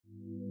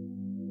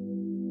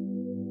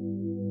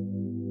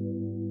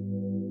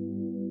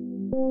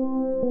Broadcasting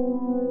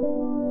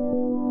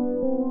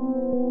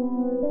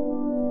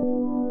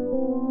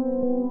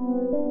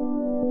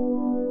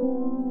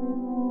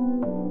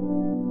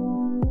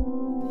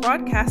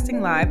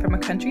live from a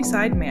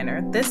countryside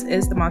manor, this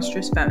is The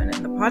Monstrous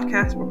Feminine, the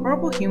podcast where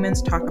horrible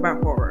humans talk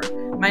about horror.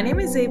 My name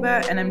is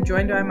Zeba, and I'm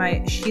joined by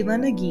my Sheila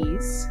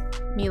Nagis,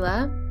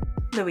 Mila,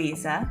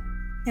 Louisa,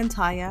 and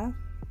Taya.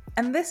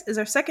 And this is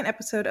our second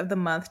episode of the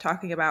month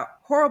talking about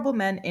horrible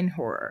men in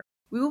horror.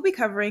 We will be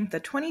covering the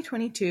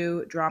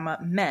 2022 drama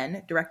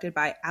Men, directed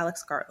by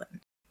Alex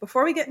Garland.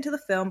 Before we get into the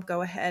film,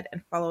 go ahead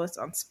and follow us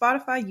on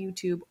Spotify,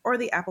 YouTube, or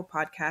the Apple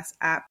Podcasts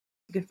app.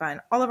 You can find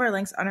all of our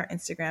links on our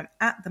Instagram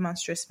at The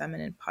Monstrous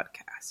Feminine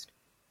Podcast.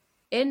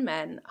 In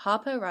Men,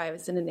 Harper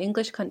arrives in an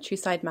English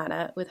countryside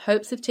manor with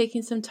hopes of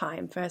taking some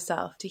time for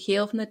herself to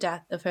heal from the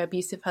death of her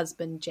abusive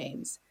husband,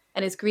 James,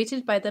 and is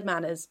greeted by the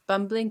manor's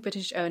bumbling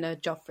British owner,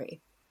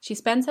 Joffrey. She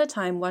spends her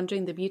time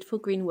wandering the beautiful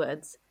green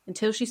woods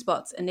until she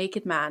spots a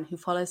naked man who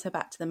follows her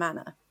back to the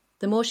manor.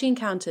 The more she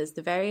encounters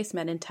the various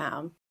men in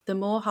town, the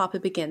more Harper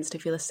begins to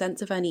feel a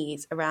sense of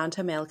unease around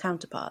her male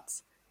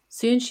counterparts.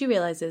 Soon she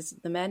realizes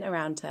the men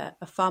around her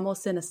are far more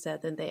sinister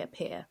than they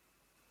appear.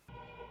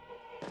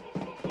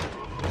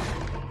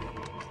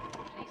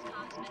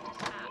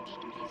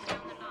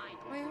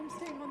 I am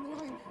staying on the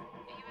line.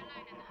 Are you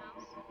alone in the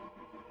house?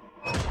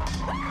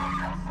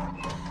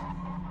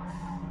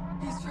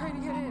 He's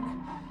trying to get in.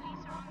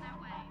 Police are on their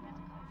way. There's a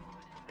car.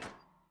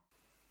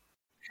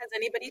 Has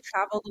anybody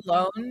traveled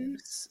alone,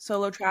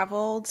 solo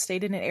traveled,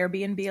 stayed in an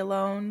Airbnb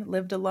alone,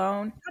 lived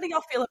alone? How do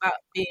y'all feel about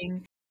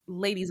being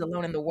ladies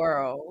alone in the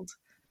world?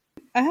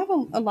 I have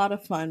a lot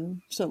of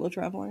fun solo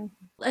traveling.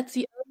 That's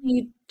the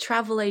only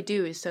travel I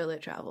do is solo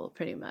travel,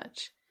 pretty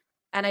much.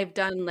 And I've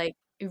done like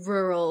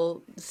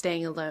rural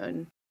staying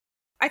alone.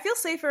 I feel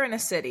safer in a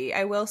city,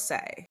 I will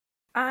say.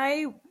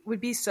 I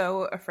would be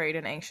so afraid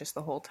and anxious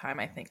the whole time,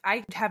 I think.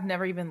 I have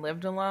never even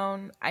lived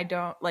alone.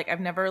 I've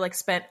never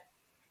spent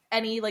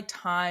any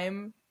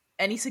time,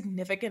 any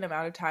significant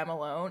amount of time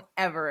alone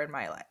ever in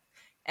my life.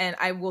 And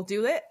I will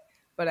do it,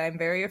 but I'm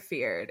very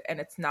afeared, and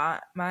it's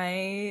not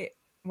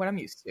what I'm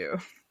used to.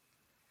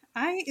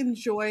 I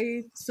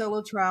enjoy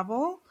solo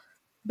travel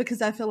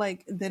because I feel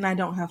like then I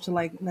don't have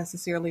to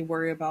necessarily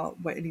worry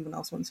about what anyone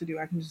else wants to do.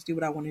 I can just do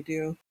what I want to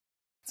do.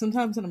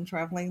 Sometimes when I'm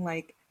traveling,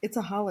 it's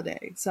a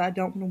holiday, so I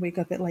don't want to wake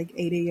up at 8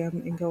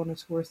 a.m. and go on a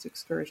tourist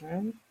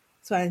excursion.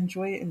 So I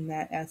enjoy it in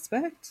that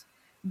aspect.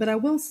 But I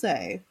will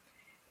say,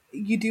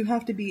 you do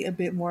have to be a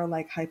bit more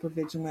hyper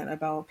vigilant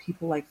about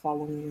people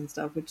following you and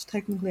stuff, which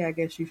technically I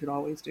guess you should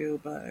always do.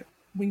 But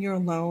when you're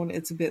alone,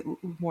 it's a bit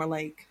more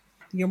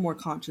you're more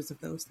conscious of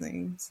those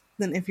things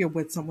than if you're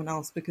with someone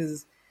else, because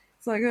it's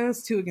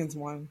it's 2 against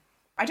 1.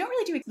 I don't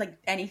really do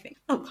anything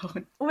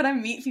alone. When I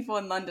meet people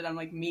in London, I'm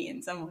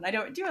meeting someone. I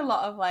don't do a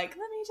lot of let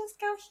me just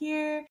go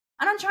here.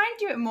 And I'm trying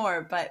to do it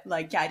more, but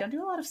I don't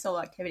do a lot of solo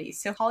activities.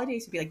 So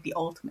holidays would be the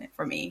ultimate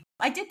for me.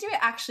 I did do it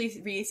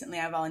actually recently.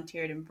 I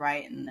volunteered in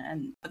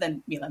Brighton, but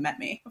then Mila met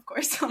me, of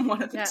course, on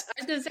one of the Yeah, I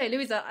was going to say,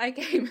 Louisa, I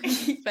came.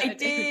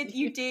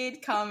 You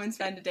did come and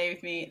spend a day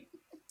with me.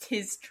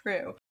 'Tis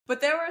true. But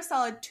there were a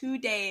solid 2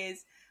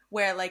 days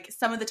where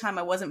some of the time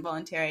I wasn't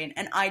volunteering,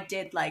 and I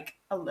did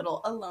a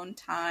little alone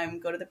time,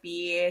 go to the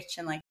beach,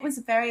 and it was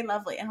very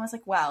lovely. And I was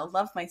wow,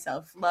 love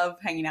myself, love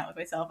hanging out with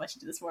myself. I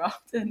should do this more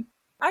often.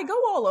 I go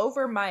all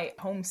over my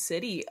home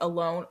city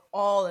alone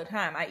all the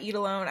time. I eat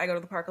alone, I go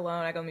to the park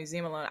alone, I go to the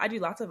museum alone. I do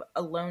lots of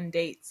alone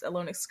dates,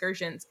 alone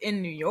excursions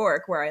in New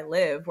York where I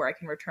live, where I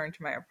can return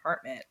to my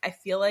apartment. I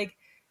feel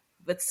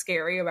what's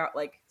scary about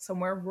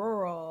somewhere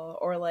rural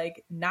or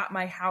not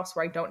my house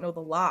where I don't know the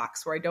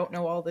locks, where I don't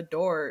know all the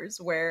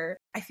doors, where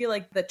I feel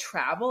the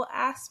travel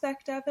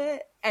aspect of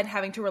it and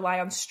having to rely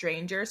on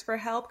strangers for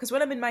help. Because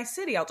when I'm in my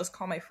city, I'll just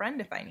call my friend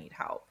if I need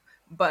help.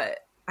 But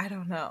I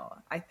don't know.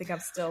 I think I'm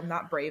still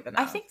not brave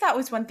enough. I think that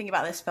was one thing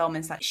about this film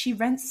is that she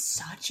rents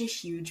such a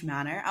huge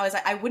manor. I was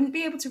I wouldn't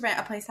be able to rent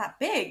a place that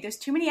big. There's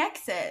too many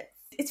exits.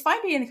 It's fine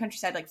being in the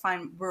countryside,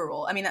 fine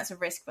rural. I mean, that's a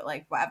risk, but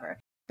whatever.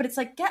 But it's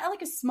get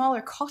a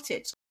smaller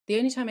cottage. The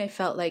only time I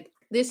felt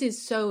this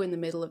is so in the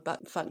middle of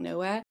fuck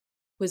nowhere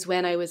was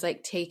when I was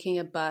taking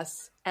a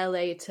bus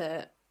LA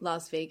to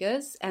Las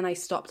Vegas, and I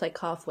stopped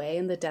halfway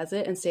in the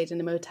desert and stayed in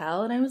a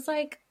motel, and I was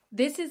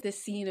this is the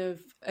scene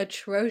of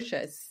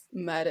atrocious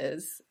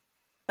murders.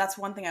 That's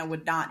one thing I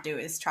would not do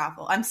is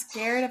travel. I'm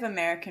scared of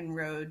American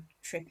road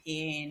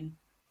tripping.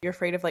 You're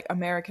afraid of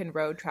American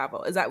road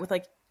travel. Is that with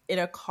in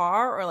a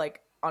car or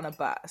on a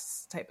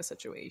bus type of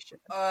situation?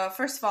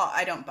 First of all,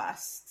 I don't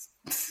bus.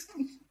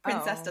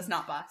 Princess does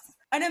not bus.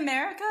 In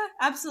America?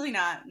 Absolutely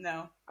not.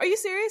 No. Are you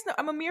serious? No,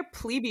 I'm a mere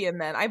plebeian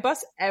then. I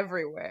bus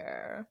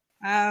everywhere.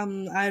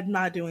 I'm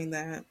not doing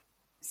that.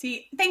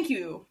 See, thank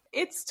you.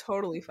 It's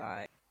totally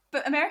fine.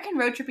 But American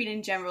road tripping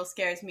in general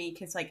scares me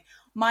because,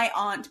 my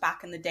aunt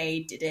back in the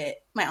day did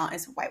it. My aunt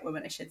is a white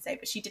woman, I should say,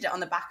 but she did it on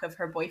the back of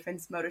her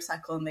boyfriend's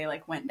motorcycle, and they,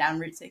 went down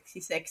Route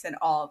 66 and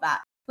all of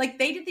that.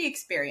 They did the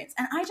experience,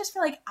 and I just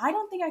feel I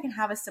don't think I can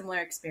have a similar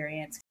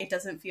experience. It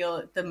doesn't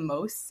feel the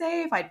most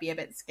safe. I'd be a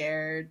bit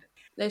scared.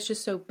 It's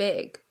just so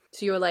big.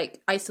 So you're like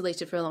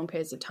isolated for long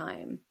periods of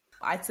time.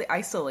 I'd say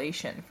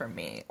isolation for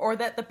me, or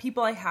that the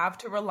people I have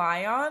to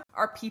rely on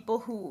are people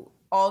who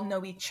all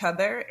know each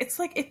other. It's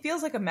like, it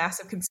feels like a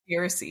massive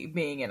conspiracy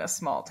being in a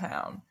small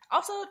town.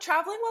 Also,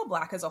 traveling while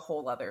Black is a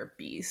whole other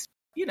beast.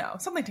 You know,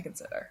 something to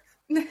consider.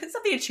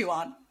 Something to chew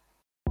on.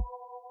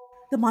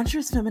 The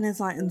Monstrous Feminine is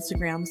on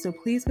Instagram, so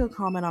please go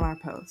comment on our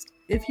post.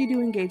 If you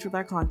do engage with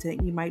our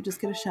content, you might just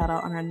get a shout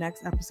out on our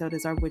next episode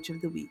as our Witch of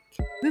the Week.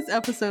 This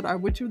episode, our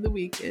Witch of the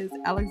Week is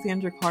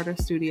Alexandra Carter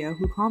Studio,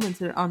 who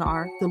commented on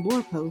our The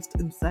Lore post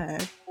and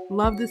said,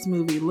 "Love this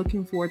movie,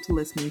 looking forward to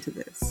listening to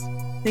this."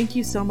 Thank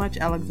you so much,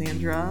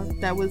 Alexandra.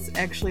 That was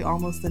actually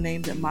almost the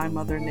name that my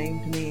mother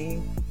named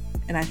me,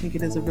 and I think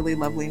it is a really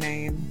lovely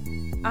name.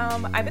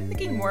 I've been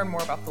thinking more and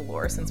more about The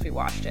Lore since we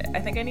watched it. I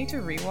think I need to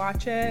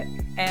rewatch it,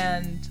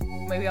 and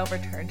maybe I'll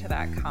return to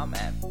that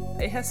comment.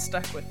 It has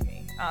stuck with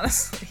me,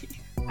 honestly.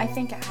 I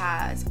think it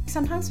has.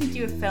 Sometimes we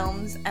do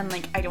films and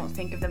like I don't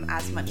think of them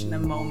as much in the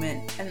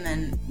moment, and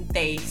then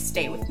they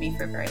stay with me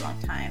for a very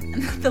long time.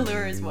 And The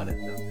Lure is one of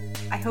them.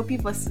 I hope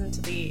you've listened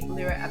to the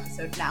Lure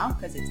episode now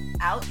because it's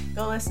out.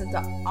 Go listen to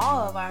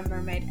all of our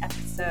mermaid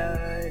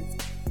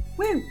episodes.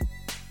 Woo!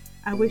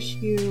 I wish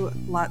you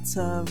lots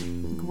of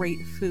great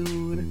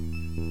food,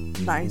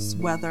 nice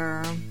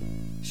weather,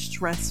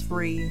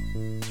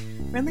 stress-free.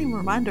 Friendly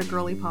reminder,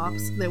 girly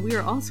pops, that we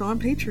are also on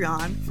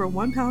Patreon. For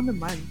 £1 a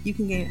month, you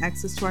can gain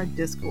access to our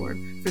Discord.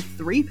 For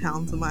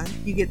 £3 a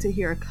month, you get to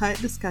hear a cut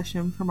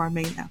discussion from our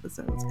main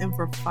episodes. And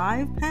for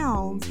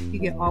 £5, you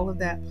get all of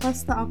that,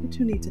 plus the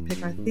opportunity to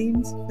pick our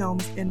themes,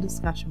 films, and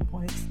discussion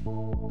points.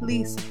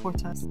 Please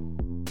support us.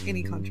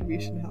 Any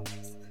contribution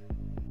helps.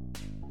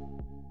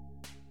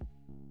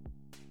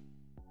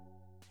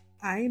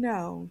 I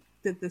know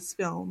that this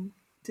film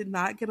did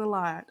not get a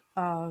lot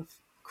of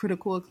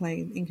critical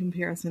acclaim in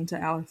comparison to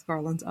Alex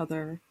Garland's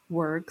other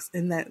works,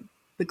 and that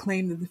the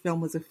claim that the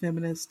film was a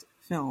feminist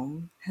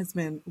film has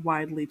been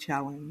widely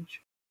challenged.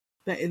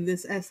 But in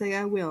this essay,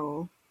 I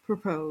will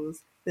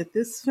propose that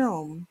this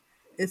film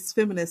is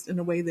feminist in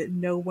a way that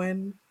no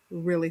one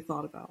really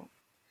thought about.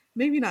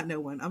 Maybe not no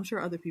one. I'm sure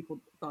other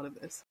people thought of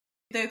this.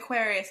 The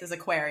Aquarius is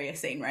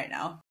Aquariusing right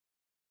now.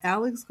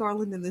 Alex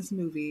Garland in this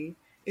movie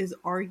is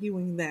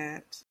arguing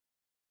that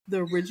the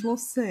original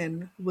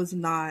sin was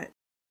not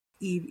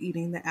Eve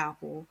eating the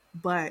apple,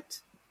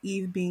 but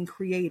Eve being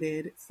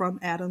created from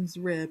Adam's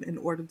rib in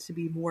order to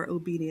be more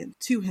obedient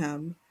to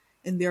him,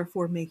 and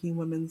therefore making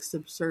women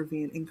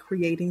subservient and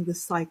creating the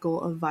cycle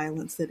of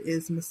violence that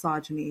is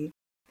misogyny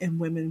and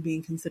women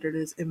being considered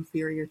as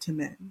inferior to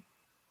men.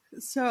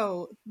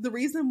 So the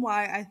reason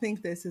why I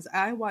think this is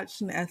I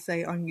watched an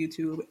essay on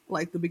YouTube,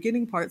 like the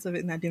beginning parts of it,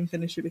 and I didn't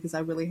finish it because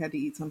I really had to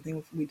eat something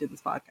before we did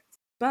this podcast.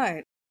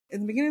 But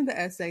in the beginning of the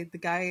essay, the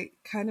guy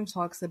kind of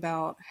talks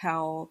about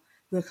how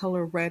the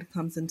color red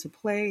comes into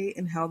play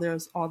and how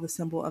there's all the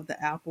symbol of the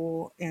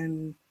apple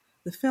in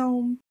the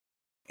film.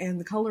 And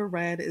the color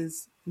red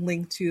is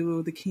linked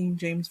to the King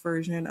James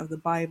Version of the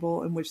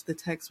Bible, in which the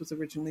text was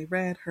originally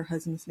read. Her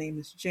husband's name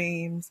is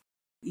James.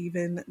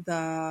 Even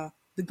the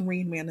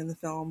green man in the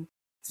film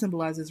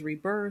symbolizes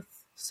rebirth.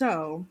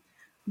 So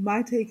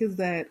my take is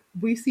that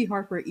we see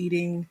Harper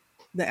eating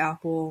the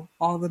apple,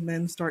 all the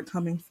men start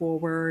coming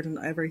forward and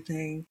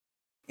everything.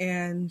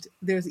 And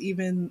there's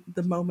even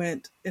the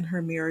moment in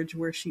her marriage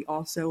where she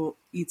also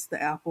eats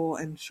the apple,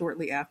 and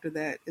shortly after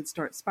that it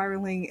starts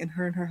spiraling, and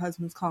her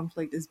husband's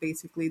conflict is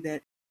basically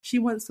that she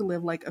wants to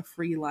live like a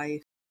free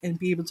life and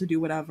be able to do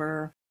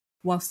whatever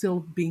while still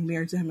being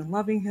married to him and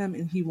loving him,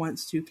 and he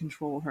wants to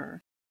control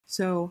her.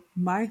 So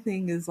my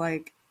thing is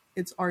like,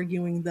 it's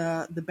arguing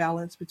the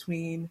balance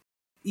between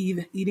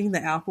Eve eating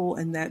the apple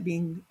and that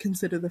being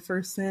considered the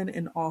first sin,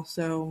 and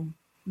also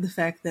the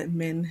fact that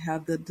men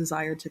have the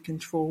desire to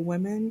control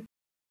women,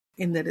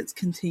 and that it's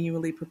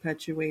continually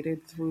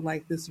perpetuated through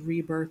like this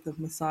rebirth of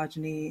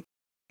misogyny.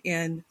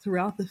 And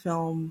throughout the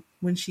film,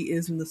 when she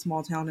is in the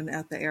small town and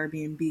at the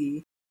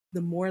Airbnb,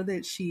 the more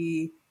that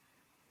she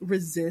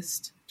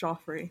resists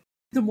Joffrey,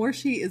 the more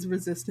she is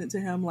resistant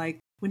to him. Like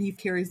when he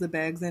carries the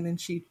bags in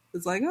and she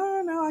is like,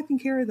 "Oh no, I can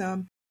carry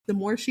them," the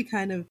more she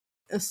kind of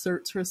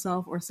asserts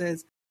herself or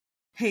says,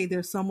 "Hey,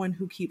 there's someone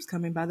who keeps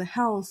coming by the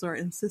house," or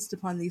insists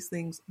upon these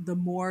things, the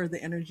more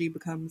the energy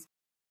becomes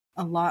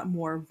a lot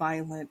more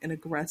violent and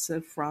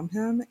aggressive from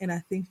him. And I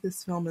think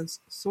this film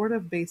is sort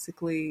of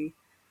basically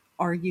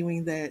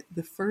arguing that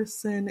the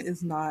first sin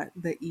is not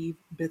that Eve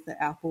bit the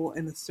apple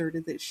and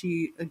asserted that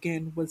she,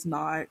 again, was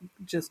not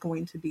just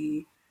going to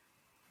be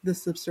the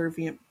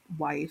subservient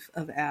wife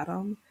of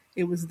Adam.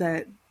 It was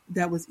that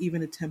was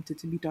even attempted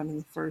to be done in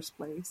the first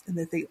place, and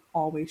that they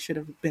always should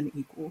have been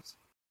equals.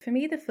 For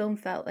me, the film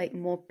felt like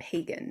more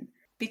pagan.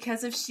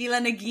 Because of Sheila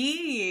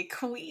Nagee,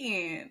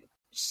 queen.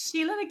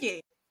 Sheila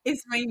Nagee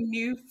is my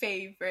new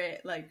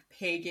favorite, like,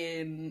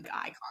 pagan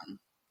icon.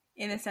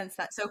 In the sense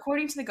that, so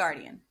according to The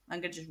Guardian,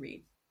 I'm going to just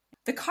read.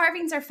 The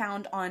carvings are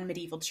found on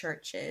medieval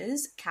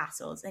churches,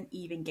 castles, and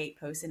even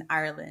gateposts in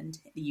Ireland,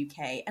 the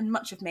UK, and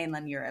much of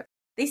mainland Europe.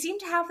 They seem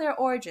to have their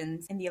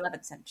origins in the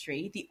 11th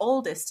century. The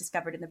oldest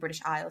discovered in the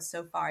British Isles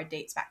so far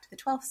dates back to the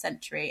 12th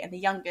century, and the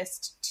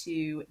youngest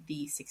to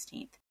the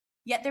 16th.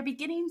 Yet their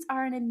beginnings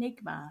are an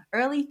enigma.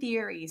 Early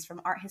theories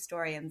from art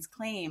historians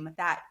claim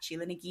that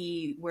Síle na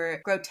Gí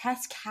were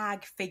grotesque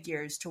hag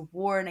figures to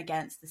warn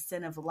against the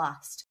sin of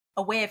lust,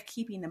 a way of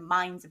keeping the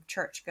minds of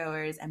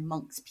churchgoers and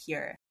monks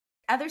pure.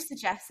 Others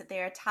suggest that they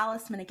are a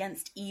talisman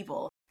against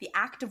evil. The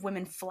act of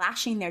women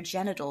flashing their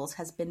genitals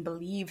has been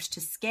believed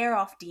to scare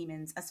off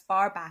demons as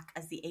far back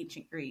as the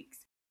ancient Greeks.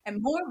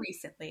 And more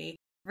recently,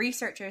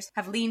 researchers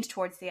have leaned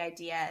towards the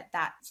idea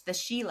that the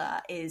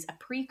Síle is a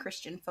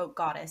pre-Christian folk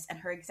goddess and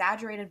her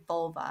exaggerated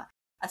vulva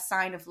a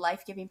sign of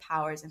life-giving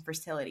powers and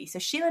fertility. So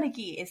Síle na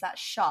Gí is that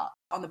shot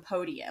on the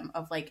podium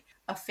of like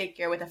a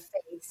figure with a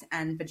face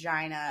and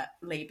vagina,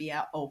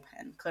 labia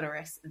open,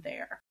 clitoris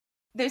there.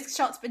 There's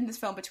shots in this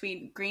film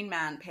between Green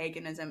Man,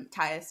 paganism,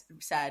 Tyus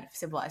said,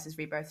 symbolizes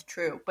rebirth,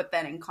 true. But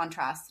then in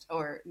contrast,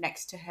 or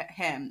next to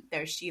him,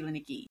 there's Síle na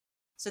Gí.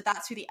 So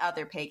that's who the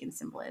other pagan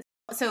symbol is.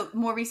 So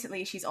more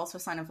recently, she's also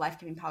a sign of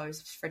life-giving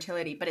powers,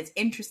 fertility. But it's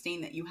interesting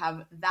that you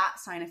have that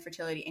sign of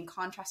fertility in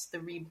contrast to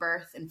the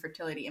rebirth and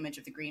fertility image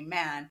of the Green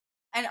Man.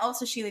 And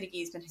also Síle na Gí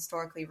has been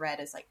historically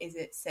read as like, is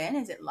it sin,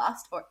 is it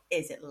lust, or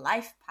is it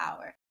life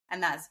power?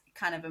 And that's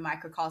kind of a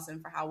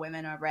microcosm for how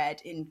women are read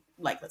in,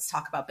 like, let's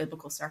talk about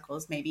biblical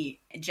circles,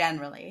 maybe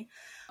generally.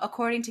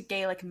 According to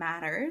Gaelic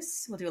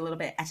Matters, we'll do a little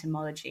bit of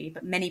etymology,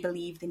 but many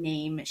believe the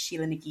name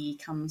Síle na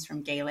Gí comes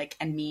from Gaelic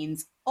and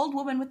means old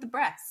woman with the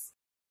breasts.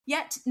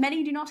 Yet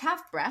many do not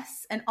have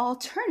breasts. An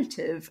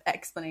alternative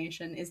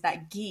explanation is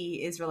that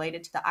Gí is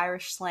related to the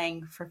Irish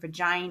slang for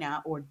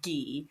vagina or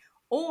gee,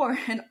 or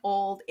an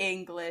Old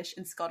English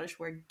and Scottish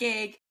word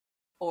gig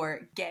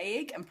or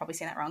gaig. I'm probably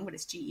saying that wrong, but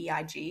it's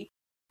Geig,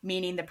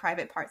 meaning the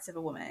private parts of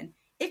a woman.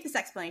 If this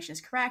explanation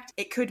is correct,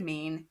 it could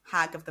mean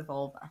hag of the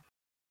vulva.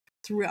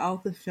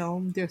 Throughout the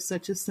film, there's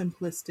such a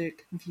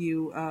simplistic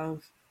view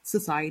of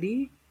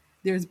society.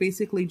 There's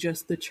basically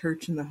just the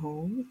church and the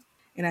home.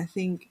 And I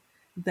think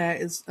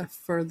that is a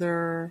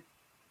further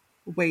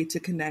way to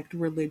connect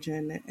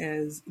religion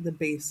as the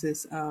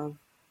basis of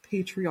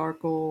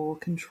patriarchal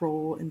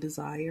control and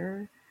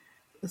desire,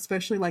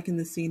 especially like in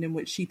the scene in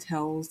which she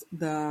tells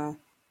the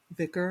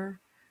vicar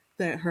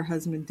that her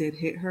husband did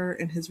hit her,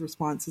 and his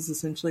response is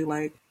essentially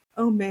like,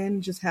 oh,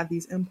 men just have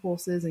these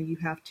impulses and you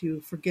have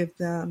to forgive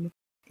them,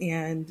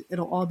 and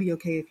it'll all be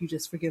okay if you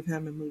just forgive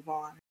him and move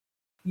on.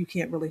 You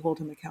can't really hold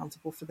him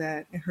accountable for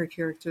that. And her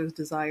character's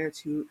desire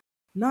to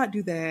not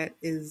do that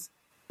is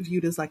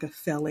viewed as like a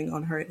failing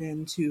on her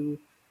end to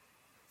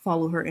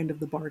follow her end of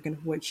the bargain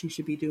of what she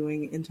should be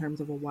doing in terms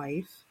of a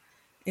wife.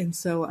 And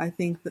so I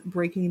think that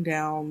breaking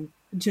down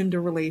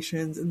gender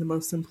relations in the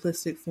most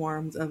simplistic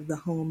forms of the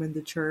home and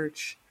the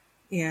church,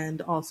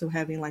 and also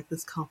having like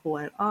this couple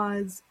at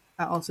odds,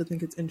 I also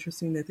think it's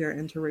interesting that they're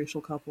an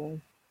interracial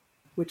couple,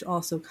 which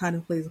also kind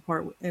of plays a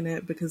part in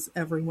it because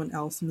everyone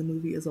else in the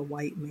movie is a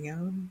white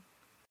man.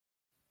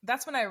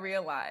 That's when I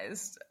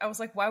realized, I was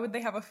like, why would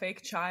they have a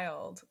fake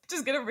child?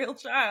 Just get a real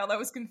child. I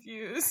was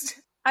confused.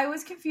 I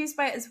was confused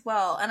by it as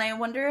well. And I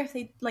wonder if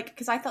they, like,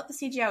 because I thought the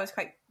CGI was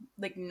quite,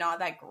 like, not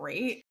that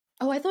great.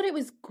 Oh, I thought it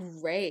was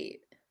great.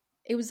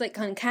 It was, like,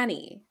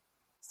 uncanny.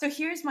 So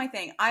here's my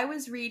thing. I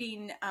was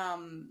reading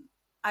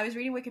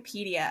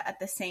Wikipedia at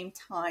the same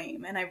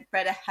time, and I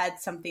read ahead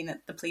something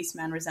that the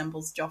policeman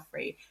resembles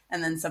Joffrey,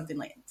 and then something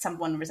like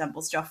someone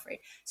resembles Joffrey.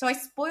 So I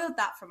spoiled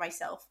that for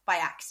myself by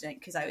accident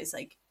because I was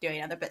like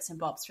doing other bits and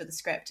bobs for the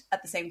script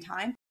at the same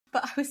time.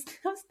 But I was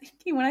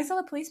thinking when I saw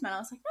the policeman, I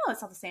was like, no,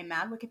 it's not the same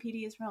man.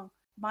 Wikipedia is wrong.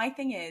 My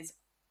thing is,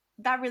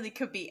 that really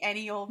could be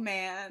any old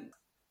man.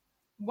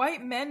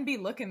 White men be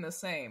looking the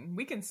same.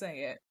 We can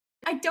say it.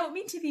 I don't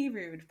mean to be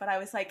rude, but I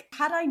was like,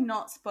 had I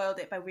not spoiled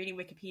it by reading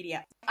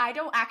Wikipedia, I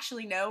don't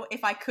actually know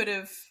if I could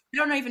have, I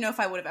don't even know if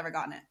I would have ever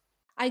gotten it.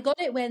 I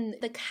got it when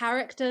the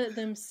character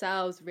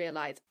themselves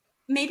realized.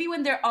 Maybe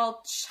when they're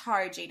all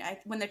charging,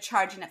 when they're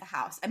charging at the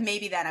house, and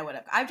maybe then I would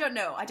have. I don't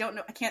know. I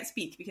can't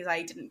speak because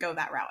I didn't go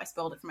that route. I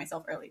spoiled it for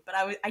myself early, but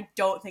I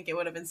don't think it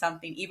would have been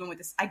something, even with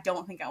this, I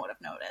don't think I would have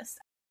noticed.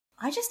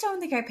 I just don't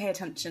think I pay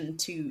attention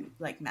to,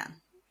 like, men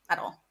at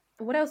all.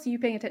 What else are you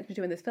paying attention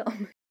to in this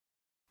film?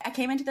 I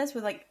came into this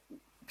with, like,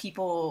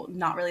 people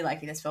not really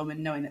liking this film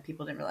and knowing that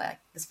people didn't really like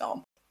this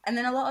film. And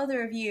then a lot of the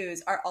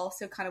reviews are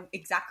also kind of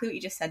exactly what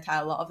you just said, Ty.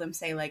 A lot of them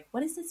say, like,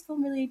 what is this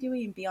film really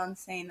doing beyond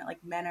saying that,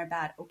 like, men are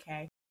bad?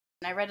 Okay.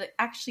 And I read,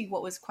 actually,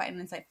 what was quite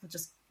an insightful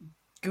just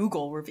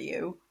Google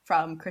review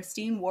from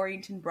Christine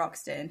Warrington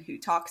Broxton, who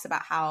talks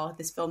about how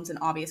this film's an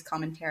obvious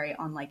commentary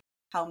on, like,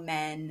 how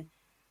men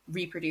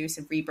reproduce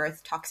and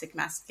rebirth toxic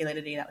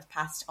masculinity that was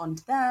passed on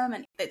to them.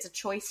 And it's a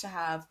choice to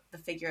have the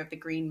figure of the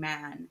Green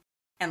Man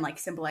and, like,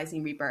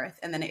 symbolizing rebirth.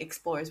 And then it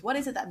explores, what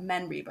is it that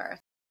men rebirth?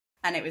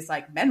 And it was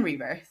like, men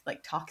rebirth,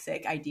 like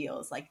toxic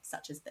ideals, like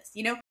such as this,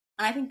 you know?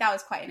 And I think that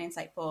was quite an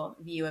insightful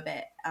view of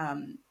it.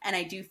 And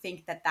I do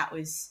think that that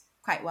was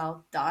quite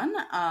well done,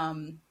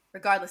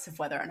 regardless of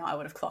whether or not I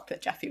would have clocked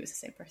that Jeffy was the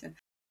same person.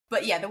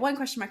 But yeah, the one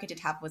question mark I did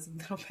have was a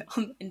little bit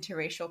on the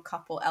interracial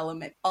couple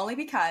element, only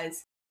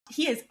because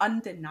He is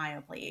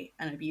undeniably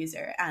an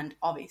abuser, and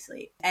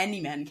obviously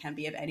any man can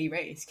be, of any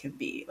race, can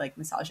be like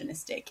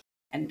misogynistic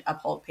and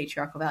uphold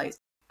patriarchal values.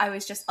 I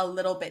was just a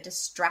little bit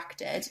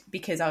distracted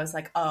because I was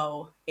like,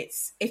 oh,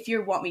 it's,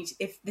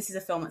 if this is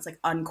a film that's like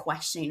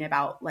unquestioning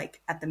about,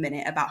 like, at the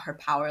minute, about her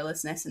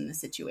powerlessness in the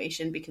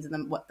situation because of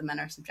what the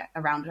men are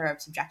around her are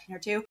subjecting her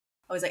to,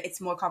 I was like,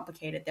 it's more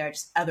complicated. There are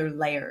just other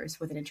layers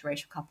with an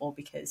interracial couple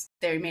because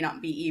there may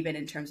not be even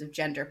in terms of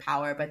gender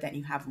power, but then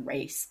you have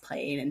race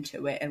playing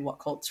into it and what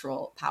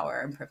cultural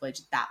power and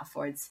privilege that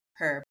affords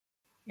her.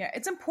 Yeah,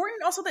 it's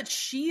important also that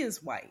she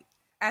is white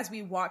as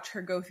we watch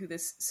her go through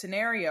this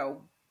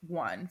scenario,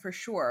 one, for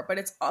sure. But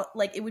it's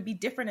like, it would be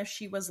different if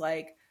she was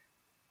like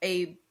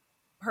a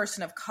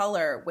person of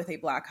color with a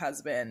Black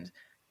husband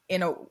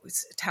in a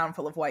town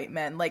full of white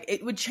men. Like,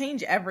 it would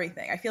change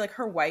everything. I feel like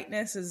her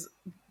whiteness is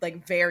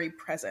like very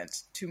present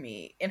to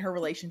me in her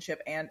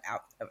relationship and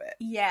out of it.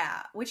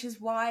 Yeah, which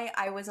is why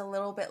I was a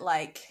little bit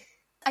like,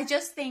 I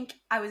just think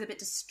I was a bit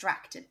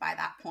distracted by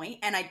that point,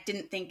 and I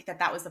didn't think that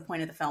that was the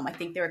point of the film. I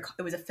think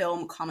it was a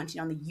film commenting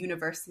on the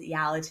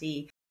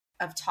universality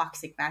of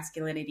toxic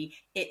masculinity.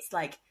 It's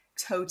like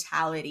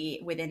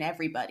totality within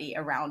everybody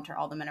around her,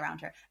 all the men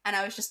around her. And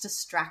I was just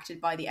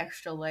distracted by the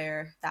extra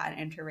layer that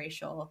an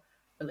interracial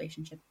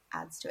relationship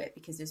adds to it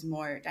because there's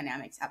more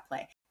dynamics at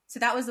play. So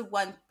that was the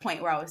one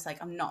point where I was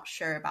like, I'm not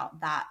sure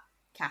about that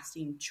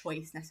casting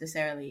choice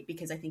necessarily,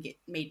 because I think it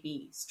made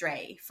me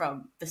stray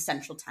from the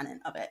central tenet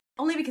of it.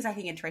 Only because I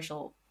think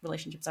interracial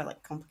relationships are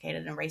like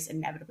complicated and race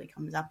inevitably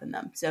comes up in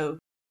them. So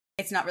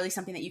it's not really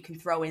something that you can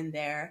throw in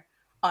there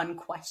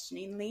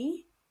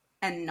unquestioningly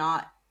and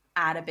not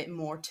add a bit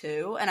more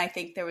to. And I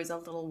think there was a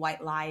little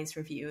White Lies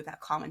review that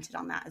commented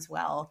on that as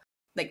well.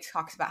 Like,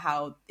 talks about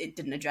how it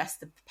didn't address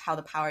how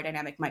the power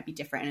dynamic might be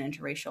different in an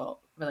interracial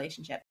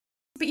relationship.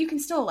 But you can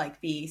still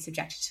like be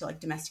subjected to like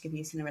domestic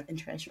abuse in an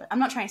interracial. I'm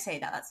not trying to say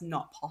that that's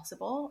not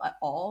possible at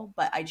all,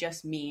 but I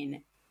just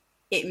mean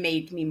it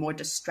made me more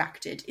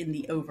distracted in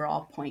the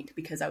overall point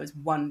because I was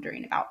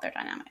wondering about their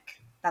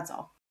dynamic. That's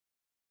all.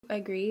 I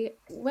agree.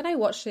 When I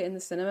watched it in the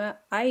cinema,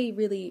 I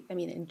really,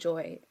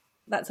 enjoy.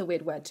 That's a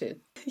weird word to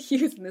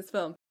use in this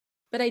film.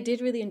 But I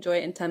did really enjoy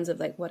it in terms of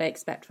like what I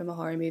expect from a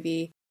horror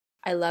movie.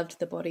 I loved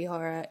the body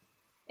horror.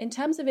 In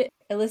terms of it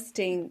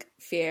eliciting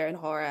fear and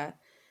horror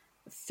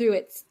through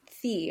its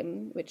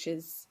theme, which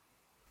is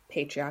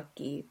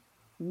patriarchy,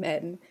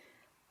 men,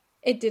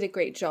 it did a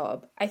great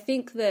job. I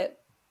think that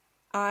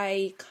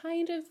I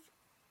kind of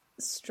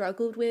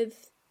struggled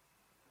with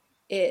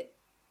it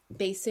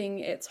basing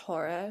its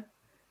horror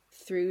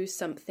through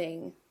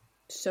something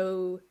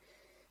so,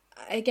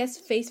 I guess,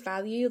 face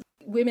value.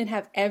 Women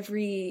have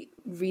every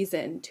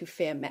reason to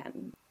fear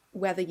men,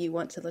 whether you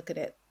want to look at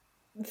it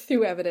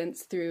through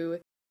evidence, through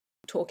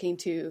talking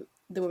to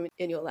the women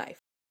in your life.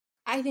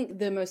 I think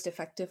the most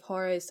effective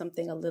horror is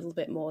something a little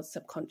bit more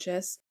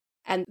subconscious.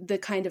 And the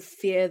kind of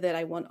fear that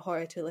I want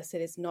horror to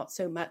elicit is not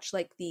so much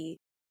like the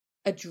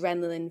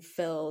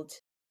adrenaline-filled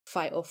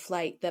fight or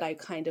flight that I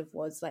kind of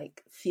was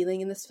like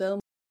feeling in this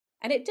film.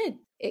 And it did.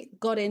 It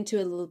got into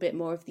a little bit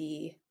more of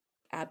the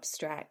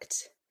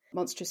abstract,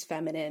 monstrous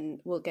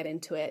feminine. We'll get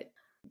into it.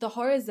 The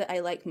horrors that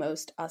I like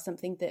most are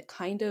something that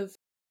kind of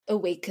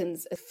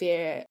awakens a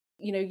fear,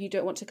 you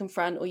don't want to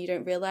confront or you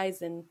don't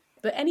realize.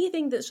 But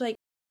anything that's like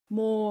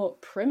more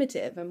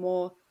primitive and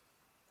more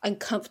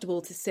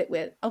uncomfortable to sit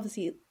with.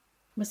 Obviously,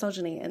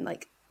 misogyny and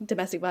like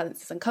domestic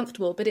violence is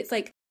uncomfortable, but it's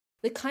like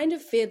the kind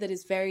of fear that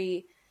is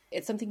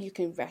it's something you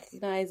can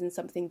recognize and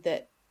something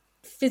that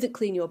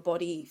physically in your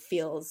body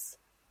feels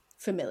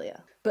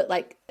familiar. But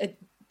like a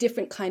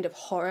different kind of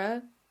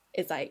horror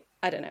is like,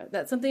 I don't know,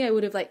 that's something I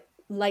would have like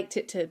liked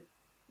it to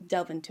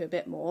delve into a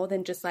bit more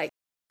than just like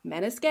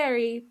men are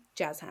scary,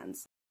 jazz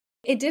hands.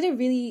 It did a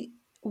really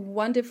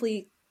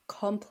wonderfully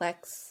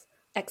complex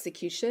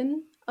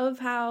execution of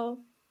how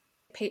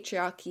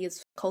patriarchy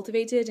is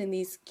cultivated in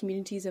these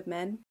communities of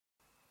men.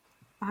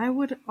 I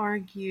would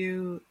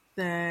argue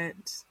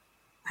that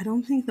I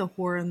don't think the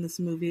horror in this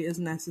movie is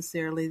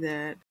necessarily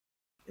that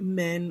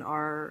men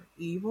are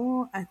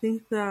evil. I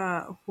think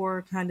the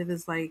horror kind of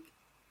is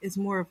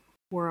more of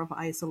horror of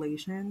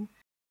isolation.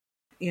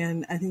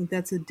 And I think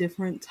that's a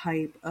different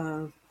type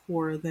of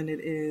horror than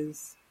it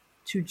is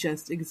to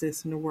just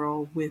exist in a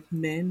world with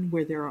men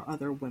where there are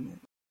other women.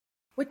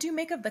 What do you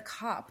make of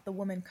the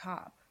woman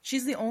cop?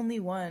 She's the only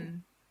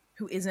one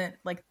who isn't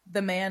like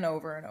the man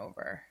over and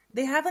over.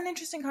 They have an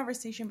interesting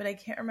conversation, but I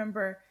can't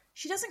remember.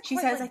 She doesn't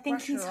quite, says, like, I think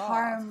brush he's her off.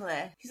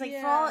 harmless. He's like,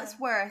 Yeah. for all it's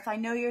worth, I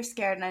know you're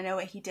scared and I know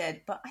what he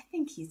did, but I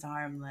think he's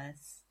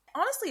harmless.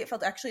 Honestly, it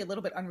felt actually a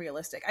little bit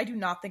unrealistic. I do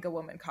not think a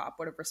woman cop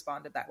would have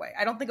responded that way.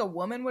 I don't think a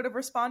woman would have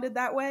responded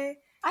that way.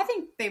 I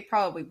think they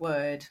probably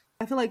would.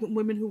 I feel like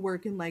women who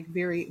work in like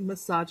very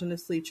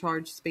misogynously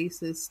charged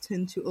spaces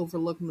tend to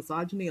overlook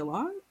misogyny a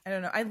lot. I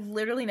don't know. I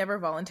literally never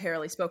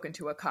voluntarily spoken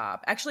to a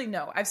cop. Actually,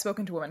 no. I've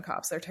spoken to women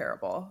cops. They're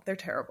terrible. They're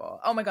terrible.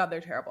 Oh my God, they're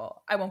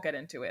terrible. I won't get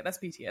into it. That's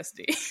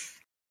PTSD.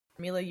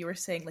 Mila, you were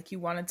saying like you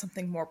wanted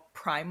something more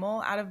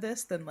primal out of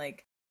this than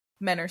like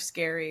men are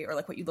scary, or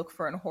like what you look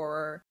for in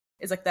horror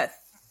is like that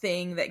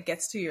thing that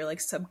gets to your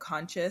like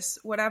subconscious,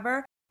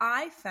 whatever.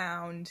 I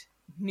found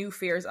new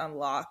fears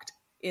unlocked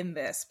in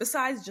this,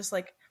 besides just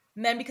like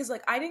men, because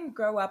like I didn't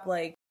grow up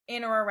like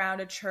in or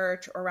around a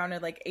church or around a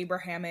like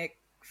Abrahamic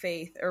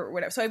faith or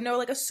whatever. So I have no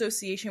like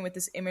association with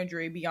this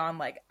imagery beyond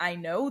like I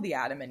know the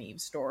Adam and Eve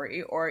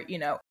story, or, you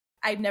know,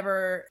 I've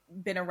never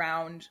been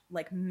around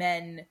like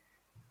men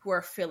who are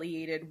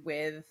affiliated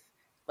with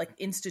like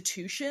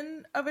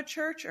institution of a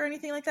church or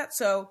anything like that.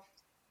 So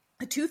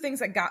the two things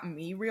that got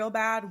me real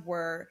bad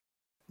were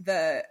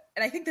and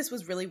I think this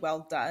was really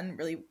well done,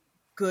 really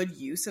good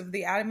use of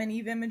the Adam and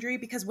Eve imagery,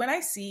 because when I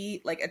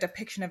see like a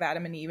depiction of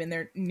Adam and Eve and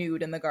they're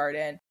nude in the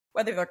garden,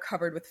 whether they're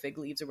covered with fig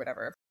leaves or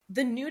whatever,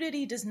 the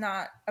nudity does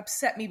not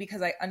upset me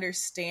because I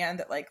understand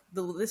that like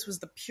this was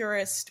the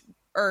purest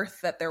earth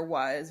that there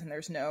was and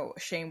there's no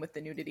shame with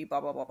the nudity,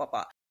 blah, blah, blah, blah,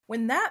 blah.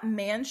 When that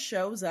man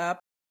shows up,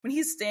 when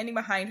he's standing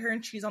behind her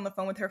and she's on the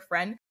phone with her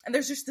friend and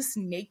there's just this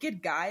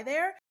naked guy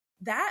there,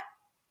 that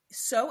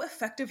so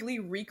effectively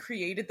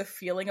recreated the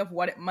feeling of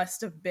what it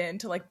must have been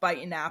to like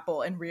bite an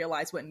apple and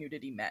realize what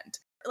nudity meant.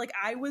 Like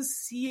I was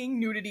seeing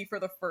nudity for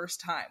the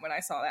first time when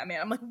I saw that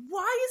man. I'm like,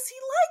 why is he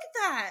like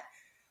that?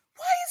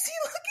 Why is he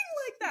looking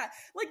like that?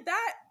 Like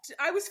that,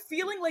 I was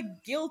feeling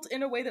like guilt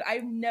in a way that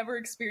I've never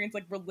experienced,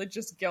 like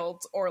religious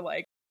guilt or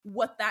like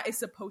what that is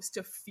supposed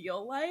to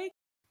feel like.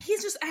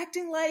 He's just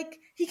acting like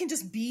he can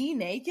just be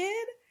naked.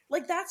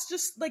 Like that's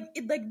just like,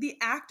 like the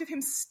act of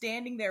him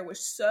standing there was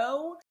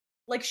so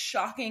like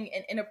shocking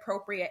and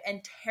inappropriate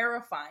and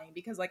terrifying,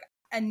 because like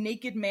a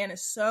naked man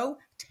is so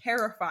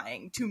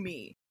terrifying to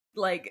me,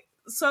 like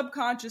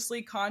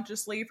subconsciously,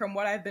 consciously, from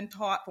what I've been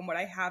taught, from what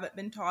I haven't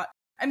been taught.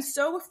 I'm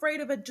so afraid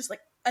of it, just like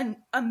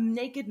a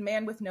naked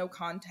man with no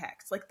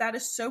context. Like that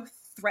is so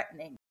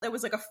threatening. It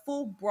was like a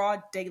full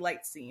broad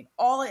daylight scene.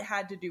 All it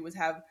had to do was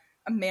have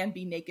a man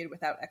be naked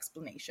without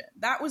explanation.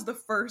 That was the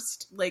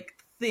first like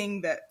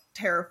thing that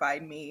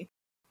terrified me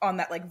on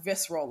that like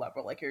visceral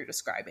level, like you're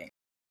describing.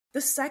 The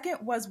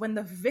second was when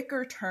the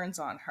vicar turns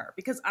on her,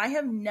 because I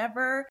have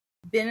never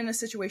been in a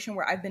situation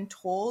where I've been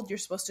told you're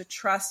supposed to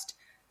trust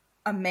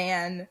a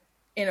man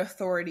in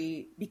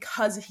authority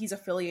because he's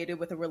affiliated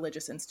with a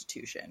religious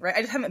institution, right?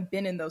 I just haven't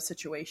been in those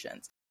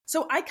situations.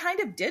 So I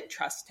kind of did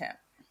trust him,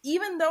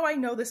 even though I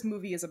know this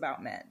movie is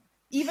about men,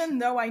 even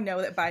though I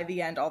know that by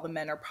the end, all the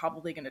men are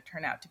probably going to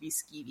turn out to be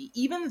skeevy,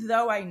 even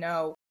though I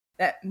know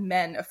that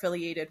men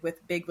affiliated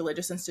with big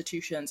religious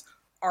institutions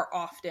are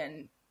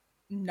often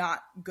not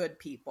good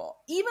people,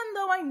 even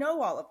though I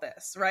know all of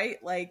this, right?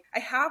 Like I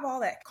have all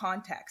that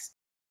context.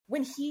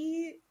 When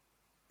he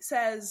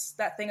says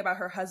that thing about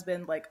her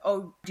husband, like,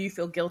 oh, do you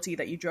feel guilty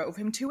that you drove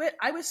him to it?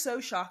 I was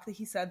so shocked that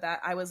he said that.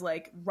 I was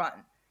like, run.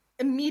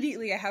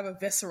 Immediately I have a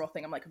visceral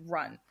thing. I'm like,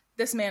 run.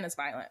 This man is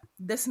violent.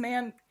 This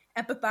man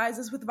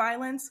empathizes with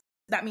violence.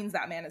 That means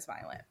that man is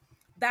violent.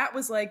 That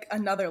was like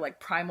another like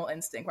primal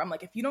instinct where I'm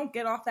like, if you don't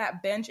get off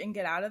that bench and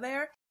get out of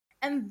there.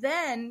 And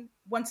then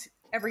once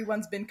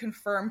everyone's been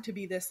confirmed to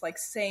be this like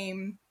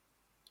same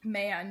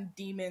man,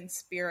 demon,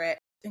 spirit,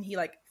 and he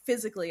like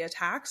physically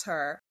attacks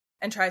her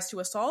and tries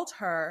to assault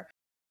her,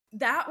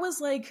 that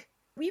was like,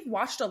 we've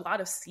watched a lot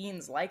of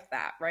scenes like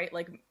that, right?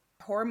 Like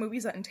horror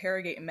movies that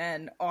interrogate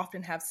men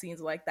often have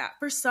scenes like that.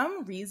 For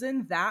some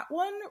reason, that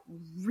one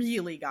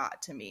really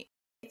got to me.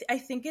 I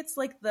think it's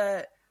like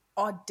the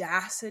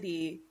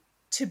audacity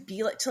to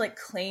be like, to like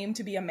claim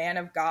to be a man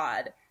of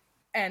God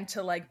and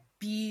to like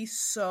be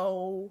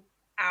so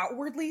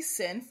outwardly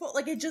sinful.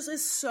 Like it just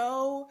is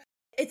so,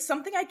 it's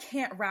something I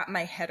can't wrap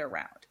my head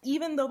around,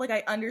 even though like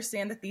I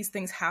understand that these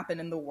things happen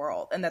in the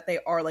world and that they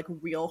are like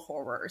real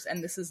horrors,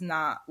 and this is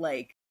not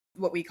like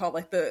what we call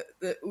like the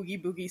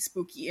oogie boogie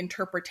spooky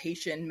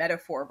interpretation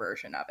metaphor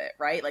version of it,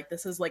 right? Like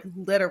this is like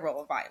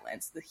literal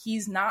violence.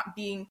 He's not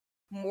being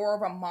more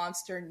of a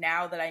monster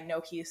now that I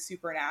know he is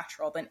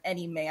supernatural than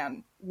any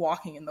man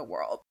walking in the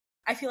world.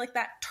 I feel like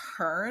that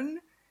turn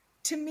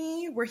to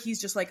me where he's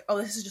just like, oh,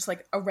 this is just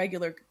like a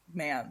regular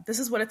man. This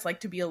is what it's like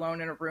to be alone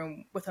in a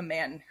room with a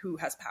man who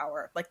has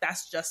power. Like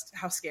that's just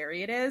how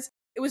scary it is.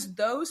 It was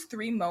those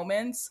three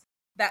moments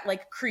that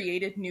like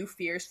created new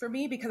fears for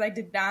me, because I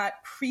did not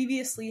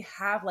previously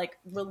have like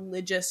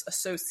religious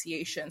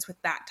associations with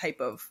that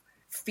type of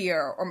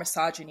fear or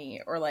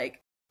misogyny or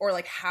like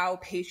how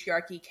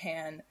patriarchy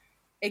can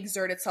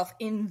exert itself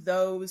in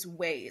those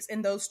ways,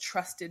 in those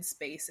trusted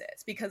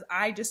spaces. Because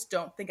I just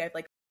don't think I've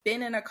like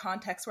been in a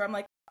context where I'm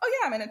like, oh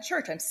yeah, I'm in a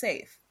church, I'm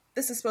safe.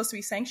 This is supposed to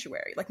be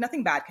sanctuary. Like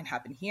nothing bad can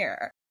happen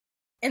here.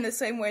 In the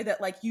same way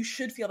that like you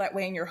should feel that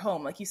way in your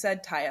home. Like you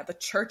said, Taya, the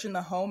church and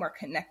the home are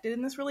connected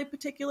in this really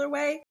particular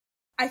way.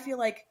 I feel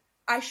like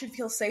I should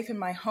feel safe in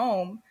my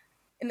home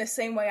in the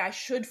same way I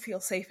should feel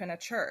safe in a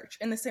church,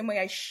 in the same way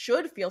I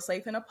should feel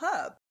safe in a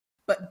pub,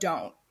 but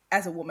don't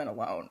as a woman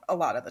alone a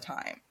lot of the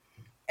time.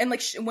 And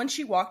like when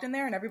she walked in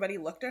there and everybody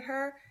looked at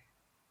her,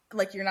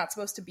 like, you're not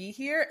supposed to be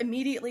here,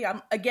 immediately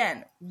I'm,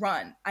 again,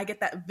 run. I get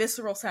that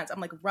visceral sense. I'm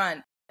like,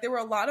 run. There were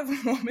a lot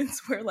of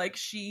moments where like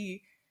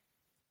she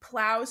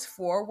plows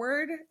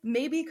forward,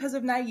 maybe because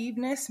of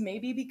naiveness,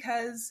 maybe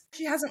because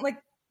she hasn't like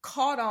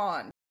caught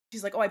on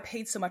She's like, oh, I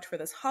paid so much for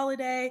this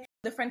holiday.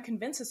 The friend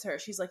convinces her.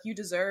 She's like, you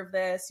deserve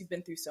this. You've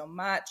been through so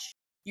much.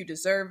 You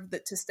deserve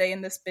to stay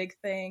in this big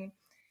thing.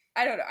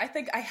 I don't know. I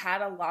think I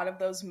had a lot of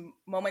those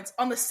moments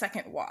on the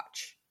second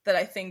watch that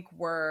I think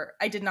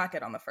I did not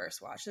get on the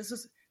first watch. This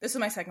was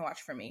my second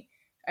watch for me.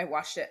 I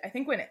watched it, I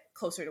think,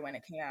 closer to when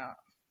it came out.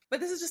 But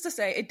this is just to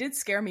say, it did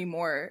scare me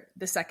more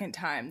the second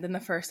time than the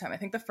first time. I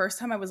think the first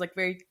time I was like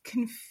very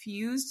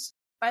confused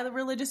by the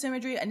religious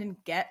imagery. I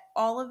didn't get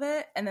all of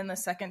it. And then the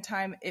second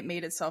time it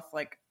made itself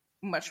like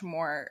much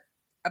more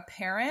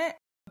apparent.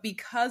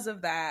 Because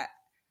of that,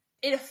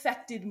 it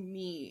affected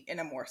me in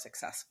a more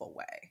successful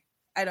way.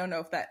 I don't know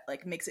if that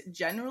like makes it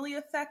generally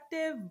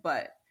effective,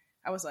 but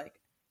I was like,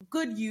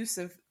 good use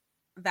of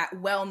that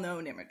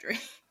well-known imagery.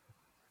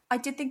 I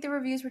did think the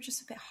reviews were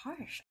just a bit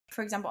harsh.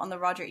 For example, on the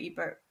Roger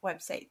Ebert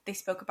website, they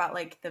spoke about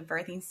like the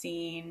birthing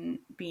scene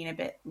being a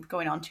bit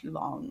going on too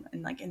long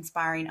and like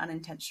inspiring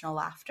unintentional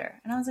laughter.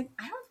 And I was like,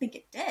 I don't think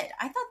it did.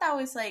 I thought that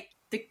was like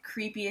the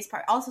creepiest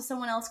part. Also,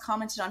 someone else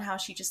commented on how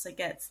she just like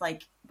gets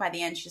like, by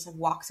the end, she just like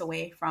walks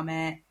away from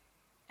it.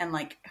 And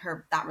like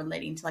that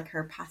relating to like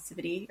her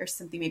passivity or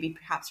something, maybe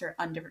perhaps her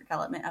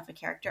underdevelopment of a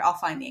character. I'll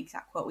find the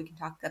exact quote. We can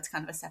talk. That's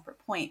kind of a separate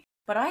point.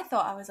 But I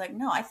was like,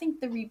 no, I think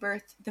the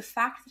rebirth, the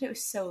fact that it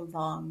was so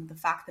long, the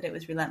fact that it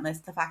was relentless,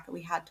 the fact that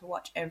we had to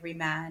watch every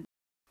man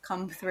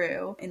come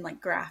through in like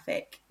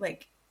graphic,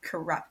 like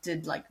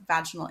corrupted, like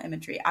vaginal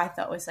imagery, I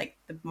thought was like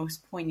the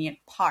most poignant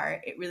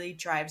part. It really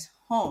drives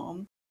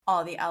home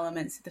all the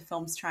elements that the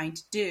film's trying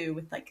to do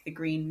with like the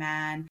Green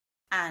Man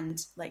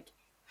and like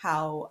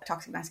how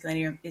toxic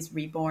masculinity is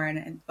reborn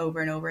and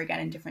over again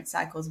in different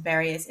cycles,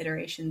 various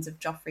iterations of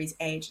Joffrey's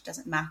age. It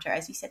doesn't matter,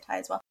 as you said, Ty,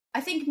 as well. I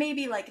think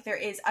maybe like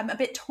I'm a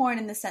bit torn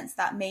in the sense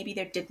that maybe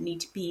there did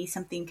need to be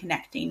something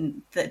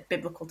connecting the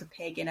biblical to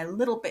pagan a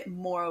little bit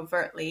more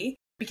overtly,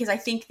 because I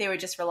think they were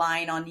just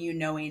relying on you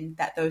knowing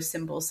that those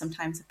symbols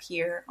sometimes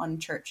appear on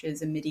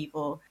churches in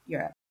medieval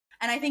Europe.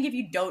 And I think if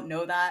you don't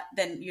know that,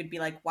 then you'd be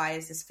like, why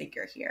is this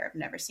figure here? I've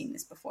never seen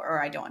this before,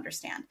 or I don't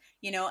understand,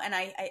 you know? And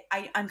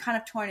I'm kind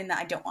of torn in that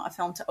I don't want a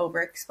film to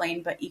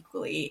over-explain, but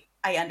equally,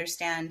 I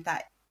understand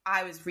that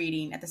I was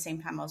reading at the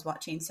same time I was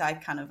watching, so I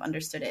kind of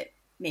understood it,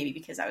 maybe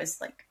because I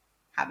was like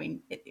having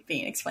it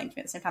being explained to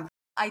me at the same time.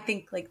 I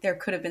think like there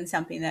could have been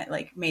something that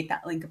like made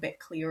that link a bit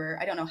clearer.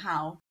 I don't know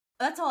how.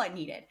 That's all I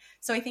needed.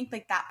 So I think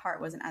like that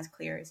part wasn't as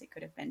clear as it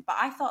could have been. But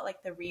I thought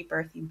like the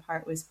rebirthing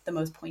part was the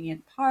most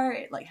poignant part.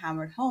 It like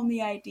hammered home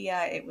the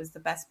idea. It was the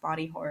best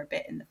body horror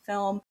bit in the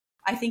film.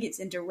 I think it's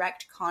in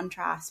direct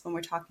contrast when we're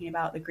talking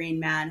about the Green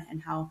Man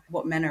and how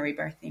what men are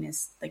rebirthing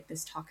is like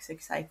this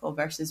toxic cycle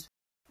versus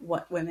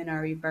what women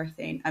are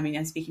rebirthing. I mean,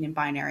 I'm speaking in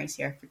binaries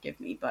here, forgive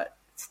me, but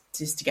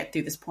just to get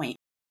through this point.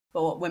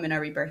 But what women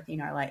are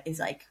rebirthing are like is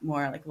like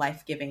more like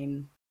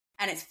life-giving.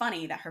 And it's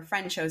funny that her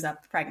friend shows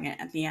up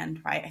pregnant at the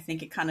end, right? I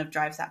think it kind of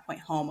drives that point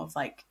home of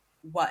like,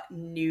 what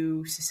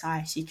new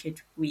society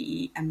could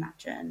we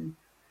imagine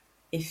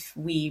if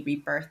we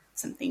rebirth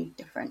something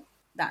different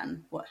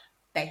than what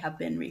they have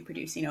been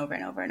reproducing over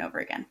and over and over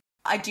again?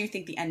 I do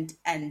think the end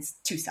ends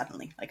too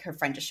suddenly. Like her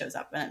friend just shows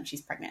up and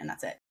she's pregnant and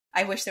that's it.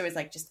 I wish there was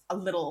like just a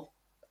little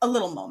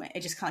moment.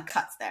 It just kind of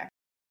cuts there.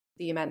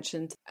 You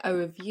mentioned a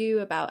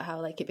review about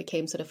how like it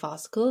became sort of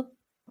farcical.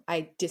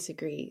 I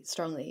disagree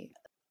strongly.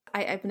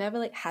 I've never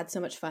like had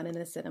so much fun in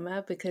a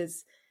cinema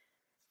because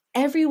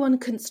everyone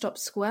couldn't stop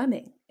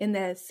squirming in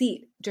their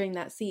seat during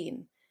that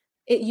scene.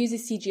 It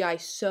uses CGI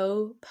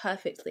so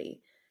perfectly.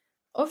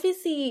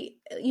 Obviously,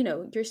 you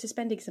know, you're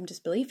suspending some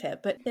disbelief here,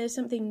 but there's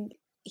something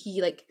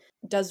he like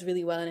does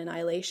really well in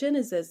Annihilation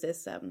is there's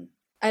this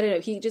I don't know,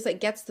 he just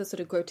like gets the sort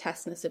of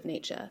grotesqueness of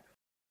nature.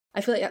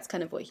 I feel like that's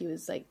kind of what he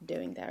was like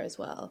doing there as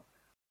well.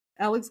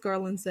 Alex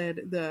Garland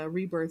said the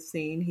rebirth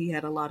scene, he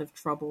had a lot of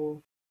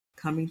trouble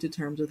coming to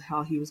terms with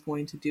how he was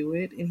going to do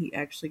it, and he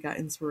actually got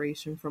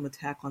inspiration from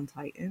Attack on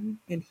Titan.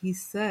 And he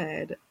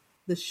said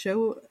the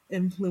show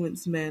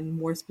influenced men,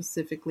 more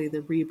specifically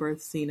the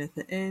rebirth scene at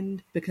the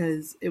end,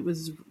 because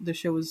the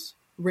show was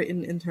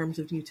written in terms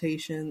of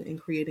mutation and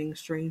creating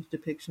strange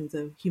depictions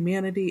of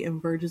humanity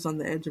and verges on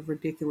the edge of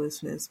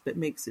ridiculousness, but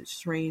makes it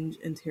strange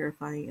and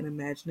terrifying and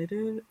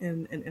imaginative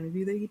in an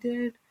interview that he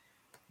did.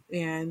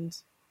 And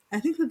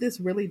I think that this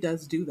really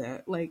does do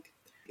that. Like,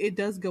 it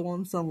does go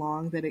on so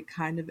long that it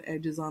kind of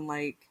edges on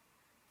like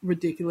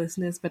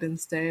ridiculousness, but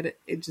instead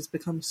it just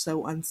becomes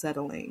so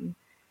unsettling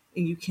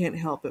and you can't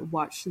help but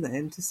watch to the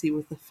end to see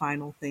what the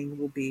final thing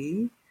will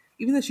be.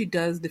 Even though she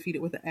does defeat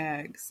it with the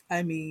axe,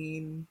 I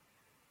mean,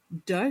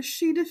 does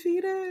she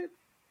defeat it?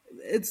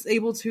 It's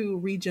able to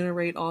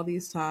regenerate all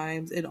these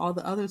times, and all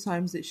the other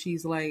times that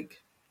she's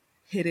like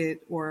hit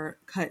it or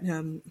cut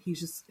him,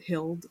 he's just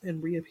healed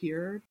and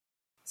reappeared.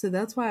 So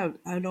that's why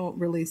I don't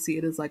really see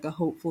it as like a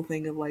hopeful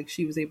thing of like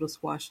she was able to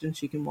squash it and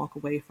she can walk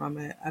away from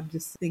it. I'm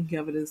just thinking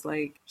of it as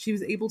like she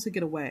was able to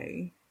get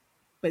away.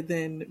 But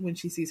then when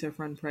she sees her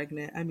friend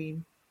pregnant, I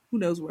mean, who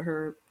knows what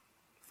her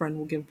friend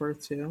will give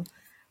birth to.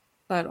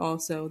 But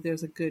also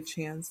there's a good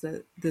chance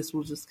that this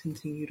will just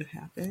continue to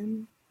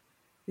happen.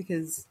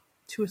 Because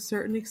to a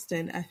certain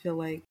extent, I feel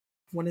like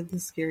One of the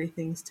scary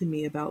things to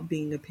me about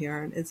being a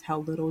parent is how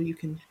little you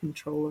can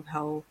control of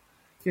how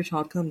your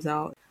child comes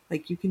out.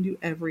 Like, you can do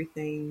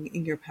everything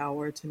in your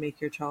power to make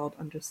your child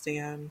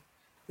understand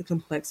the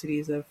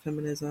complexities of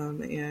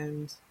feminism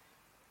and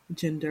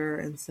gender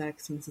and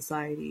sex and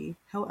society.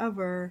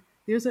 However,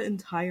 there's an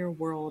entire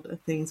world of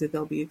things that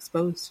they'll be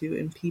exposed to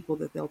and people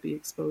that they'll be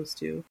exposed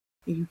to.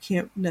 And you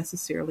can't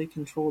necessarily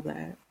control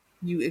that.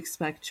 You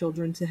expect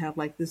children to have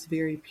like this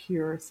very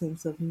pure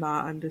sense of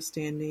not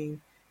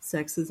understanding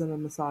sexism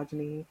and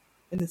misogyny,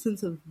 and the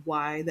sense of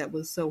why that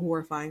was so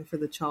horrifying for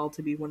the child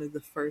to be one of the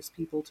first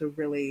people to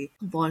really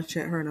launch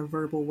at her in a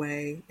verbal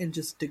way and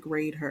just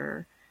degrade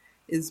her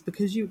is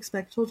because you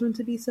expect children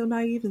to be so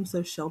naive and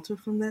so sheltered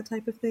from that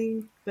type of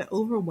thing. But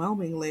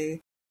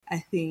overwhelmingly, I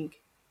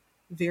think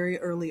very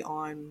early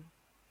on,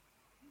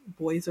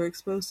 boys are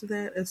exposed to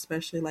that,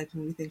 especially like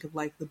when we think of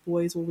like the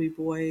boys will be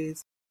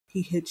boys.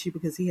 He hits you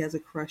because he has a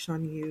crush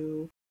on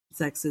you.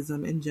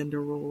 Sexism and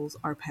gender roles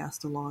are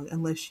passed along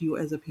unless you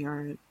as a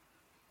parent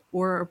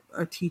or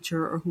a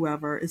teacher or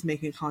whoever is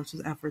making a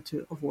conscious effort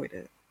to avoid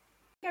it.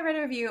 I read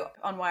a review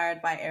on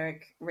Wired by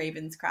Eric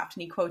Ravenscraft,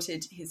 and he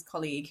quoted his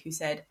colleague who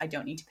said, "I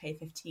don't need to pay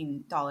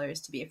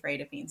 $15 to be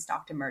afraid of being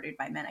stalked and murdered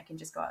by men. I can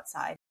just go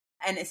outside."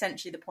 And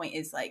essentially the point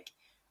is like,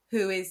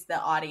 who is the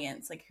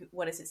audience? Like,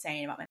 what is it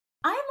saying about men?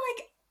 I'm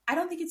like, I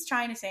don't think it's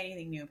trying to say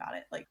anything new about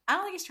it. Like, I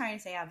don't think it's trying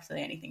to say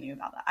absolutely anything new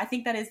about that. I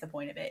think that is the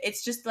point of it.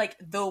 It's just like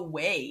the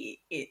way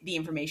the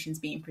information's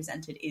being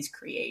presented is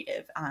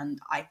creative, and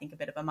I think a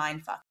bit of a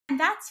mindfuck. And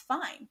that's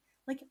fine.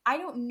 Like, I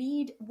don't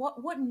need,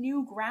 what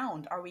new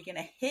ground are we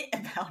gonna hit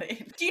about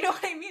it? Do you know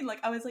what I mean? Like,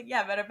 I was like,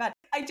 yeah, better bad.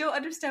 I don't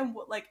understand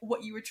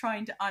what you were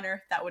trying to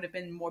unearth that would have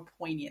been more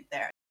poignant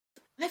there.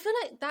 I feel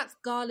like that's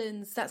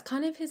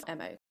kind of his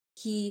MO.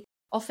 He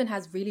often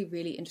has really,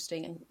 really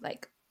interesting and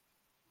like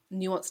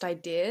nuanced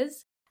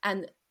ideas.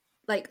 And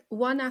like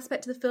one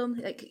aspect of the film,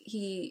 like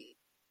he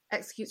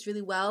executes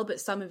really well, but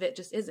some of it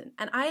just isn't.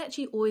 And I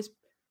actually always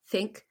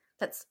think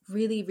that's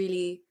really,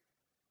 really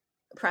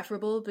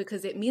preferable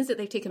because it means that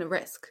they've taken a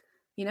risk.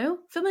 You know,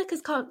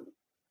 filmmakers can't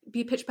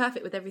be pitch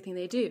perfect with everything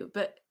they do,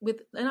 but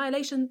with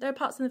Annihilation, there are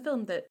parts in the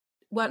film that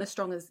weren't as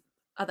strong as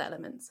other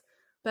elements.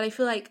 But I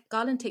feel like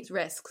Garland takes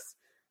risks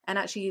and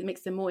actually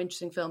makes them more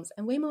interesting films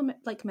and way more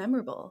like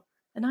memorable.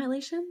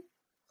 Annihilation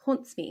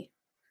haunts me.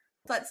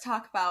 Let's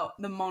talk about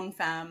the Mon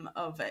Femme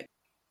of it.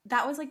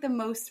 That was like the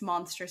most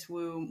monstrous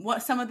womb,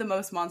 some of the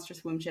most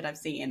monstrous womb shit I've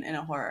seen in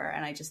a horror,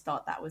 and I just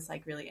thought that was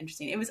like really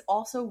interesting. It was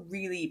also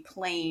really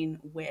playing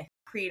with,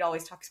 Creed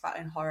always talks about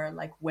in horror,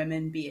 like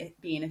women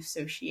being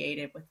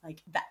associated with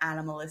like the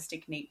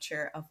animalistic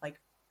nature of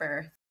like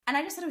birth. And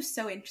I just thought it was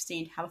so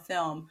interesting to have a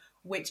film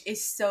which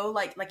is so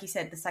like you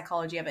said, the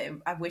psychology of it.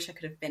 I wish I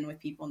could have been with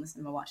people in the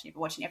cinema watching it, but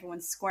watching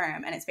everyone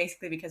squirm. And it's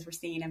basically because we're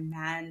seeing a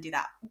man do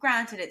that.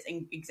 Granted, it's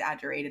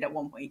exaggerated. At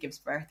one point, he gives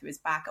birth to his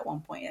back. At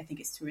one point, I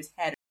think it's to his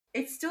head.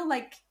 It's still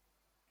like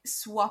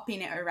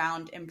swapping it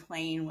around and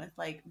playing with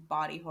like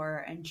body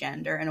horror and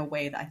gender in a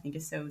way that I think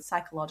is so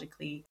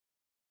psychologically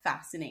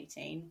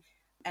fascinating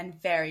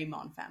and very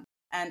Mon Femme.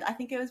 And I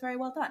think it was very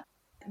well done.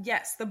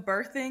 Yes, the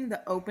birthing,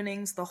 the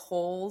openings, the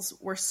holes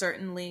were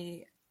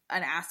certainly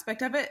an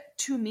aspect of it.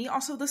 To me,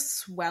 also the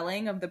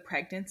swelling of the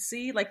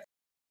pregnancy, like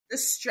the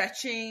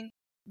stretching,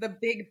 the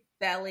big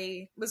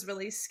belly was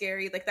really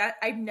scary. Like that,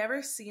 I've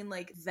never seen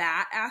like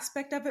that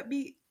aspect of it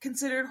be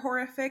considered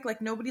horrific.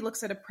 Like nobody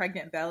looks at a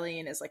pregnant belly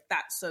and is like,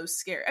 that's so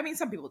scary. I mean,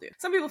 some people do.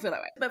 Some people feel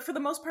that way. But for the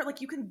most part,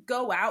 like you can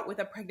go out with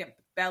a pregnant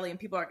belly and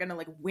people aren't going to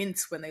like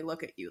wince when they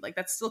look at you. Like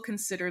that's still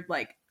considered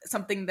like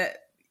something that,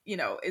 you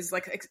know, is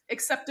like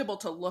acceptable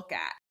to look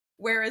at.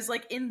 Whereas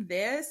like in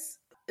this,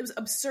 it was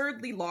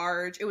absurdly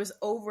large. It was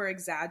over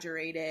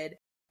exaggerated.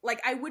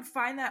 Like I would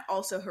find that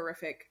also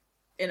horrific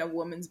in a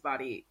woman's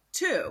body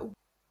too.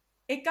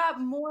 It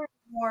got more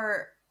and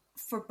more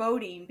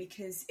foreboding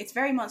because it's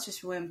very monstrous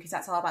for women, because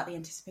that's all about the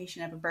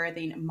anticipation of a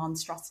birthing, a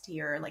monstrosity,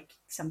 or like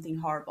something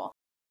horrible.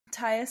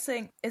 Taya's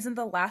saying, isn't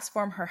the last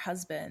form her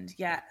husband?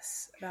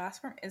 Yes, the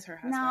last form is her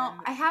husband. Now,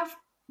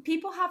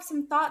 people have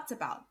some thoughts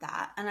about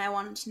that, and I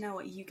wanted to know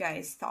what you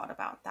guys thought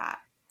about that.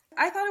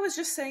 I thought it was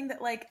just saying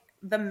that like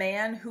the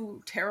man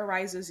who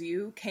terrorizes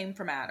you came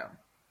from Adam.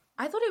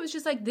 I thought it was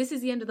just like, this is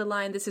the end of the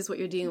line, this is what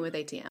you're dealing with,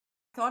 ATM.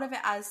 Thought of it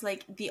as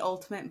like the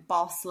ultimate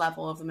boss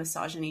level of the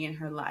misogyny in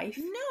her life.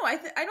 No, I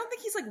don't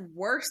think he's like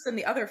worse than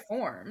the other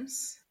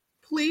forms.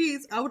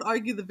 Please, I would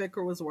argue the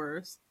vicar was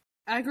worse.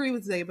 I agree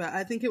with Zeba.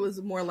 I think it was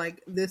more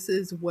like, this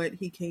is what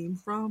he came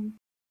from.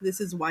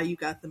 This is why you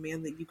got the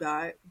man that you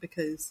got,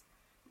 because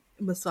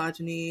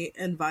misogyny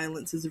and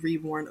violence is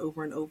reborn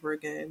over and over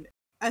again.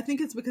 I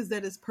think it's because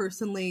that is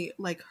personally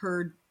like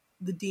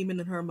the demon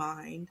in her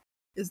mind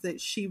is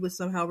that she was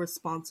somehow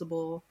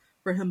responsible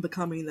for him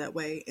becoming that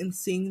way, and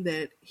seeing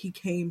that he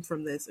came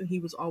from this and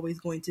he was always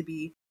going to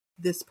be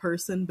this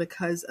person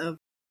because of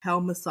how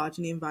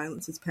misogyny and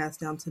violence is passed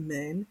down to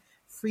men,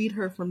 freed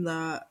her from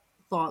the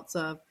thoughts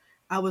of,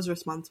 I was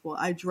responsible,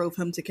 I drove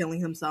him to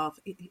killing himself,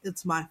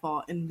 it's my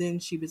fault. And then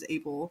she was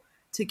able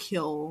to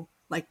kill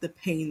like the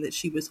pain that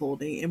she was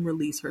holding and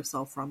release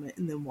herself from it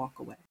and then walk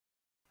away.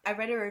 I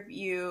read a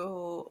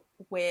review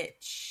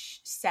which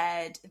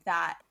said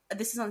that,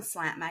 this is on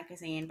Slant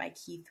Magazine by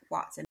Keith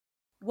Watson.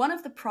 One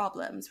of the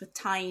problems with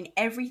tying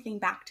everything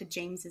back to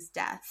James's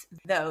death,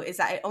 though, is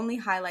that it only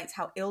highlights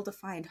how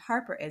ill-defined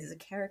Harper is as a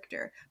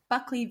character.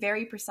 Buckley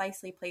very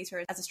precisely plays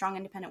her as a strong,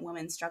 independent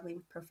woman struggling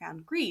with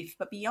profound grief,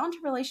 but beyond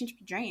her relationship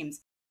to James,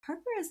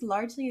 Harper is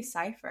largely a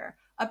cipher,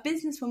 a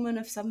businesswoman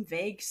of some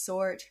vague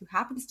sort who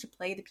happens to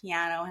play the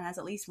piano and has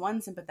at least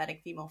one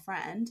sympathetic female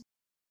friend,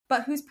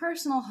 but whose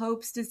personal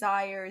hopes,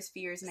 desires,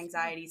 fears, and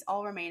anxieties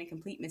all remain a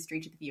complete mystery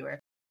to the viewer.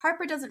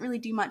 Harper doesn't really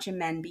do much in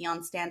Men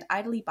beyond stand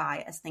idly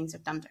by as things are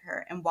done to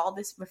her, and while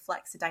this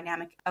reflects the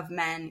dynamic of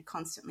men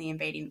constantly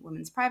invading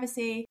women's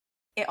privacy,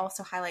 it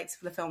also highlights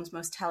the film's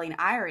most telling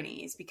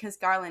ironies, because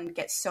Garland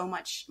gets so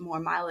much more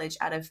mileage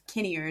out of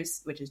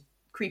Kinnear's, which is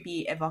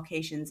creepy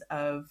evocations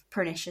of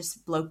pernicious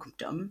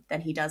blokedom,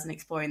 than he does in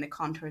exploring the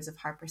contours of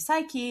Harper's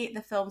psyche.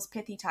 The film's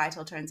pithy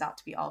title turns out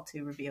to be all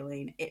too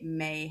revealing. It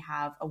may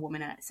have a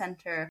woman at its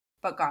center,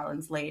 but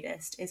Garland's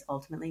latest is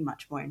ultimately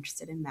much more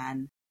interested in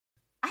men.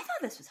 I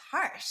thought this was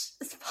harsh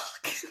as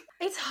fuck.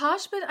 It's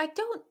harsh, but I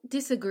don't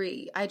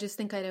disagree. I just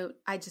don't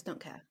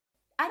care.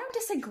 I don't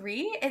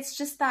disagree. It's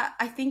just that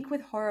I think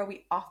with horror,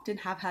 we often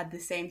have had the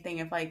same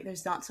thing of like,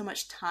 there's not so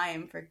much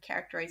time for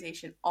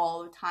characterization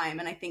all the time.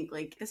 And I think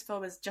like this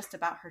film is just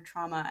about her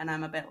trauma, and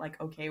I'm a bit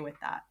like, okay with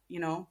that,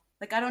 you know?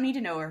 Like, I don't need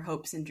to know her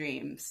hopes and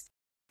dreams.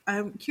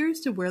 I'm curious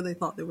to where they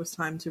thought there was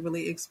time to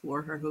really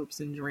explore her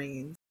hopes and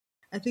dreams.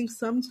 I think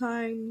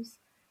sometimes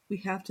we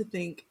have to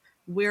think,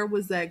 where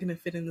was that going to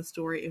fit in the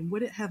story, and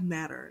would it have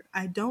mattered?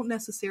 I don't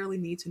necessarily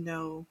need to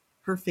know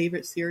her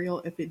favorite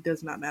cereal if it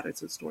does not matter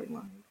to the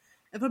storyline.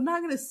 If I'm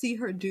not going to see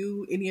her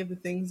do any of the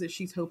things that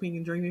she's hoping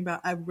and dreaming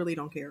about, I really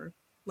don't care.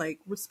 Like,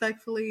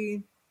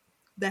 respectfully,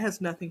 that has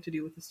nothing to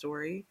do with the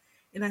story.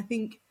 And I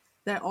think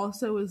that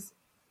also is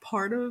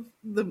part of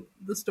the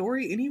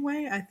story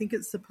anyway. I think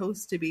it's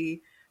supposed to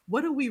be,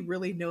 what do we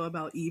really know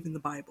about Eve in the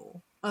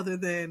Bible, other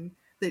than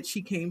that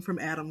she came from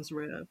Adam's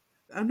rib?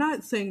 I'm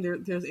not saying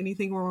there's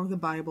anything wrong with the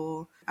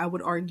Bible. I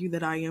would argue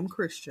that I am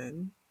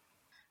Christian.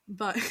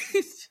 But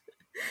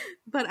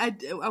but I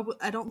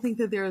don't think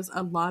that there's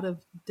a lot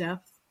of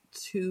depth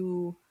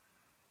to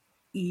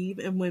Eve.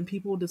 And when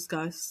people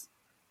discuss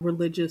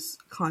religious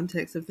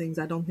context of things,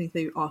 I don't think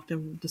they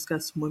often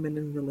discuss women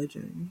and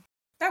religion.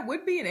 That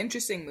would be an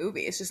interesting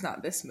movie. It's just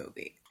not this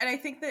movie. And I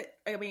think that,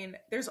 I mean,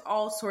 there's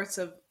all sorts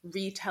of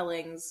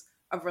retellings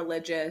of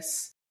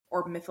religious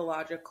or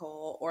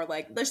mythological, or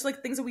like there's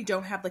like things that we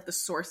don't have like the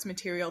source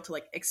material to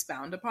like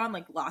expound upon.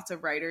 Like lots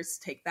of writers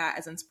take that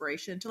as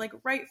inspiration to like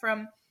write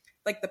from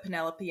like the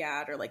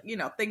Penelopiad, or like, you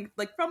know, things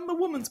like from the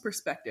woman's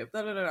perspective,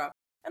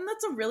 and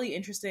that's a really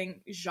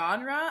interesting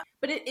genre.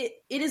 But it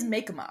is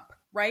make 'em up,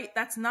 right?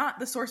 That's not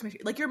the source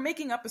material. Like, you're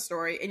making up a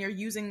story and you're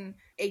using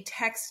a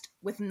text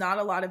with not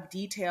a lot of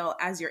detail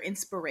as your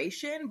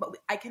inspiration, but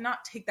I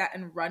cannot take that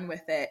and run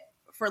with it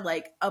for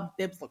like a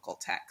biblical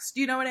text.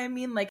 Do you know what I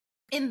mean? Like,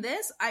 in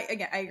this, I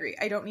agree.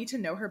 I don't need to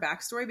know her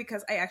backstory,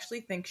 because I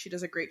actually think she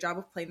does a great job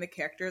of playing the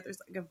character. There's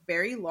like a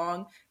very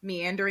long,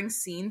 meandering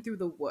scene through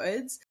the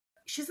woods.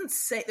 She doesn't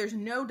say, there's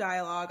no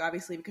dialogue,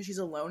 obviously, because she's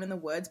alone in the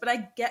woods, but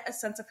I get a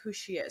sense of who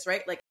she is,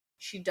 right? Like,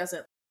 she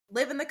doesn't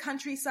live in the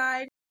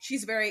countryside.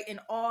 She's very in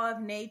awe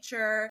of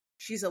nature.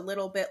 She's a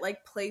little bit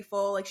like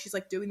playful, like she's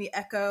like doing the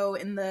echo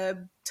in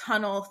the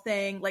tunnel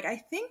thing. Like,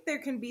 I think there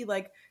can be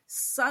like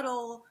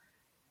subtle,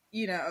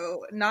 you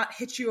know, not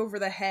hit you over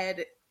the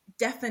head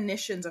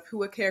definitions of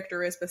who a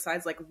character is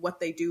besides like what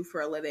they do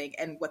for a living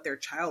and what their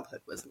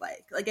childhood was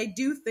like. Like, I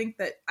do think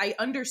that I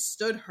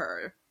understood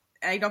her.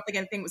 I don't think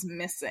anything was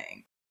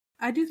missing.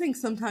 I do think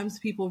sometimes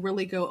people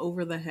really go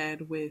over the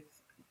head with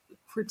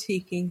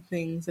critiquing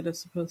things that are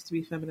supposed to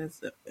be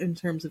feminist in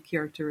terms of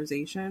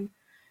characterization,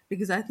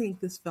 because I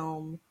think this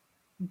film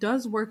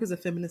does work as a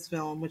feminist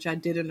film, which I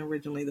didn't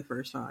originally the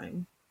first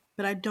time.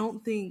 But I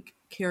don't think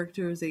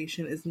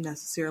characterization is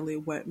necessarily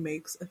what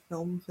makes a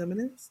film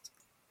feminist.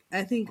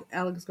 I think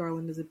Alex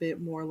Garland is a bit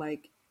more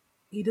like,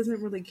 he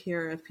doesn't really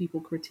care if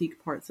people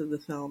critique parts of the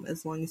film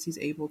as long as he's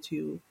able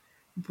to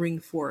bring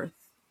forth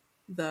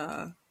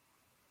the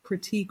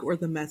critique or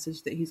the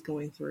message that he's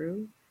going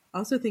through. I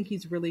also think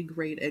he's really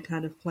great at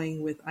kind of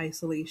playing with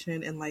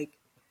isolation and like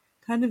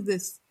kind of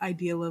this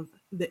ideal of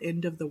the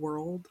end of the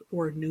world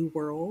or new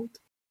world.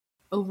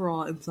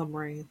 Overall, in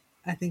summary,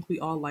 I think we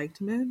all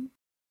liked Men.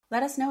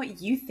 Let us know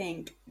what you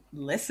think,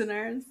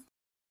 listeners.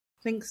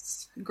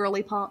 Thanks,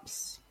 girly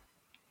pops.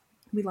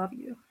 We love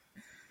you.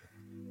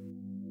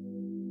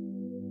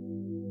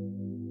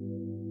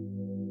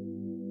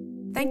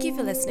 Thank you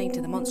for listening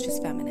to The Monstrous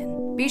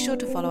Feminine. Be sure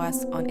to follow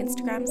us on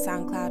Instagram,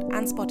 SoundCloud,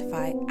 and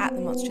Spotify at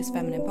The Monstrous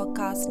Feminine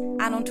Podcast,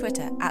 and on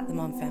Twitter at The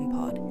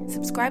MonFemPod.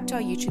 Subscribe to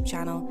our YouTube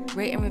channel,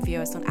 rate and review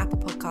us on Apple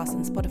Podcasts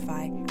and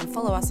Spotify, and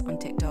follow us on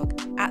TikTok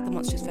at The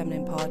Monstrous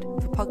Feminine Pod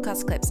for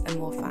podcast clips and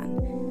more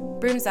fun.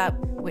 Brooms up,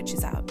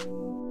 witches out.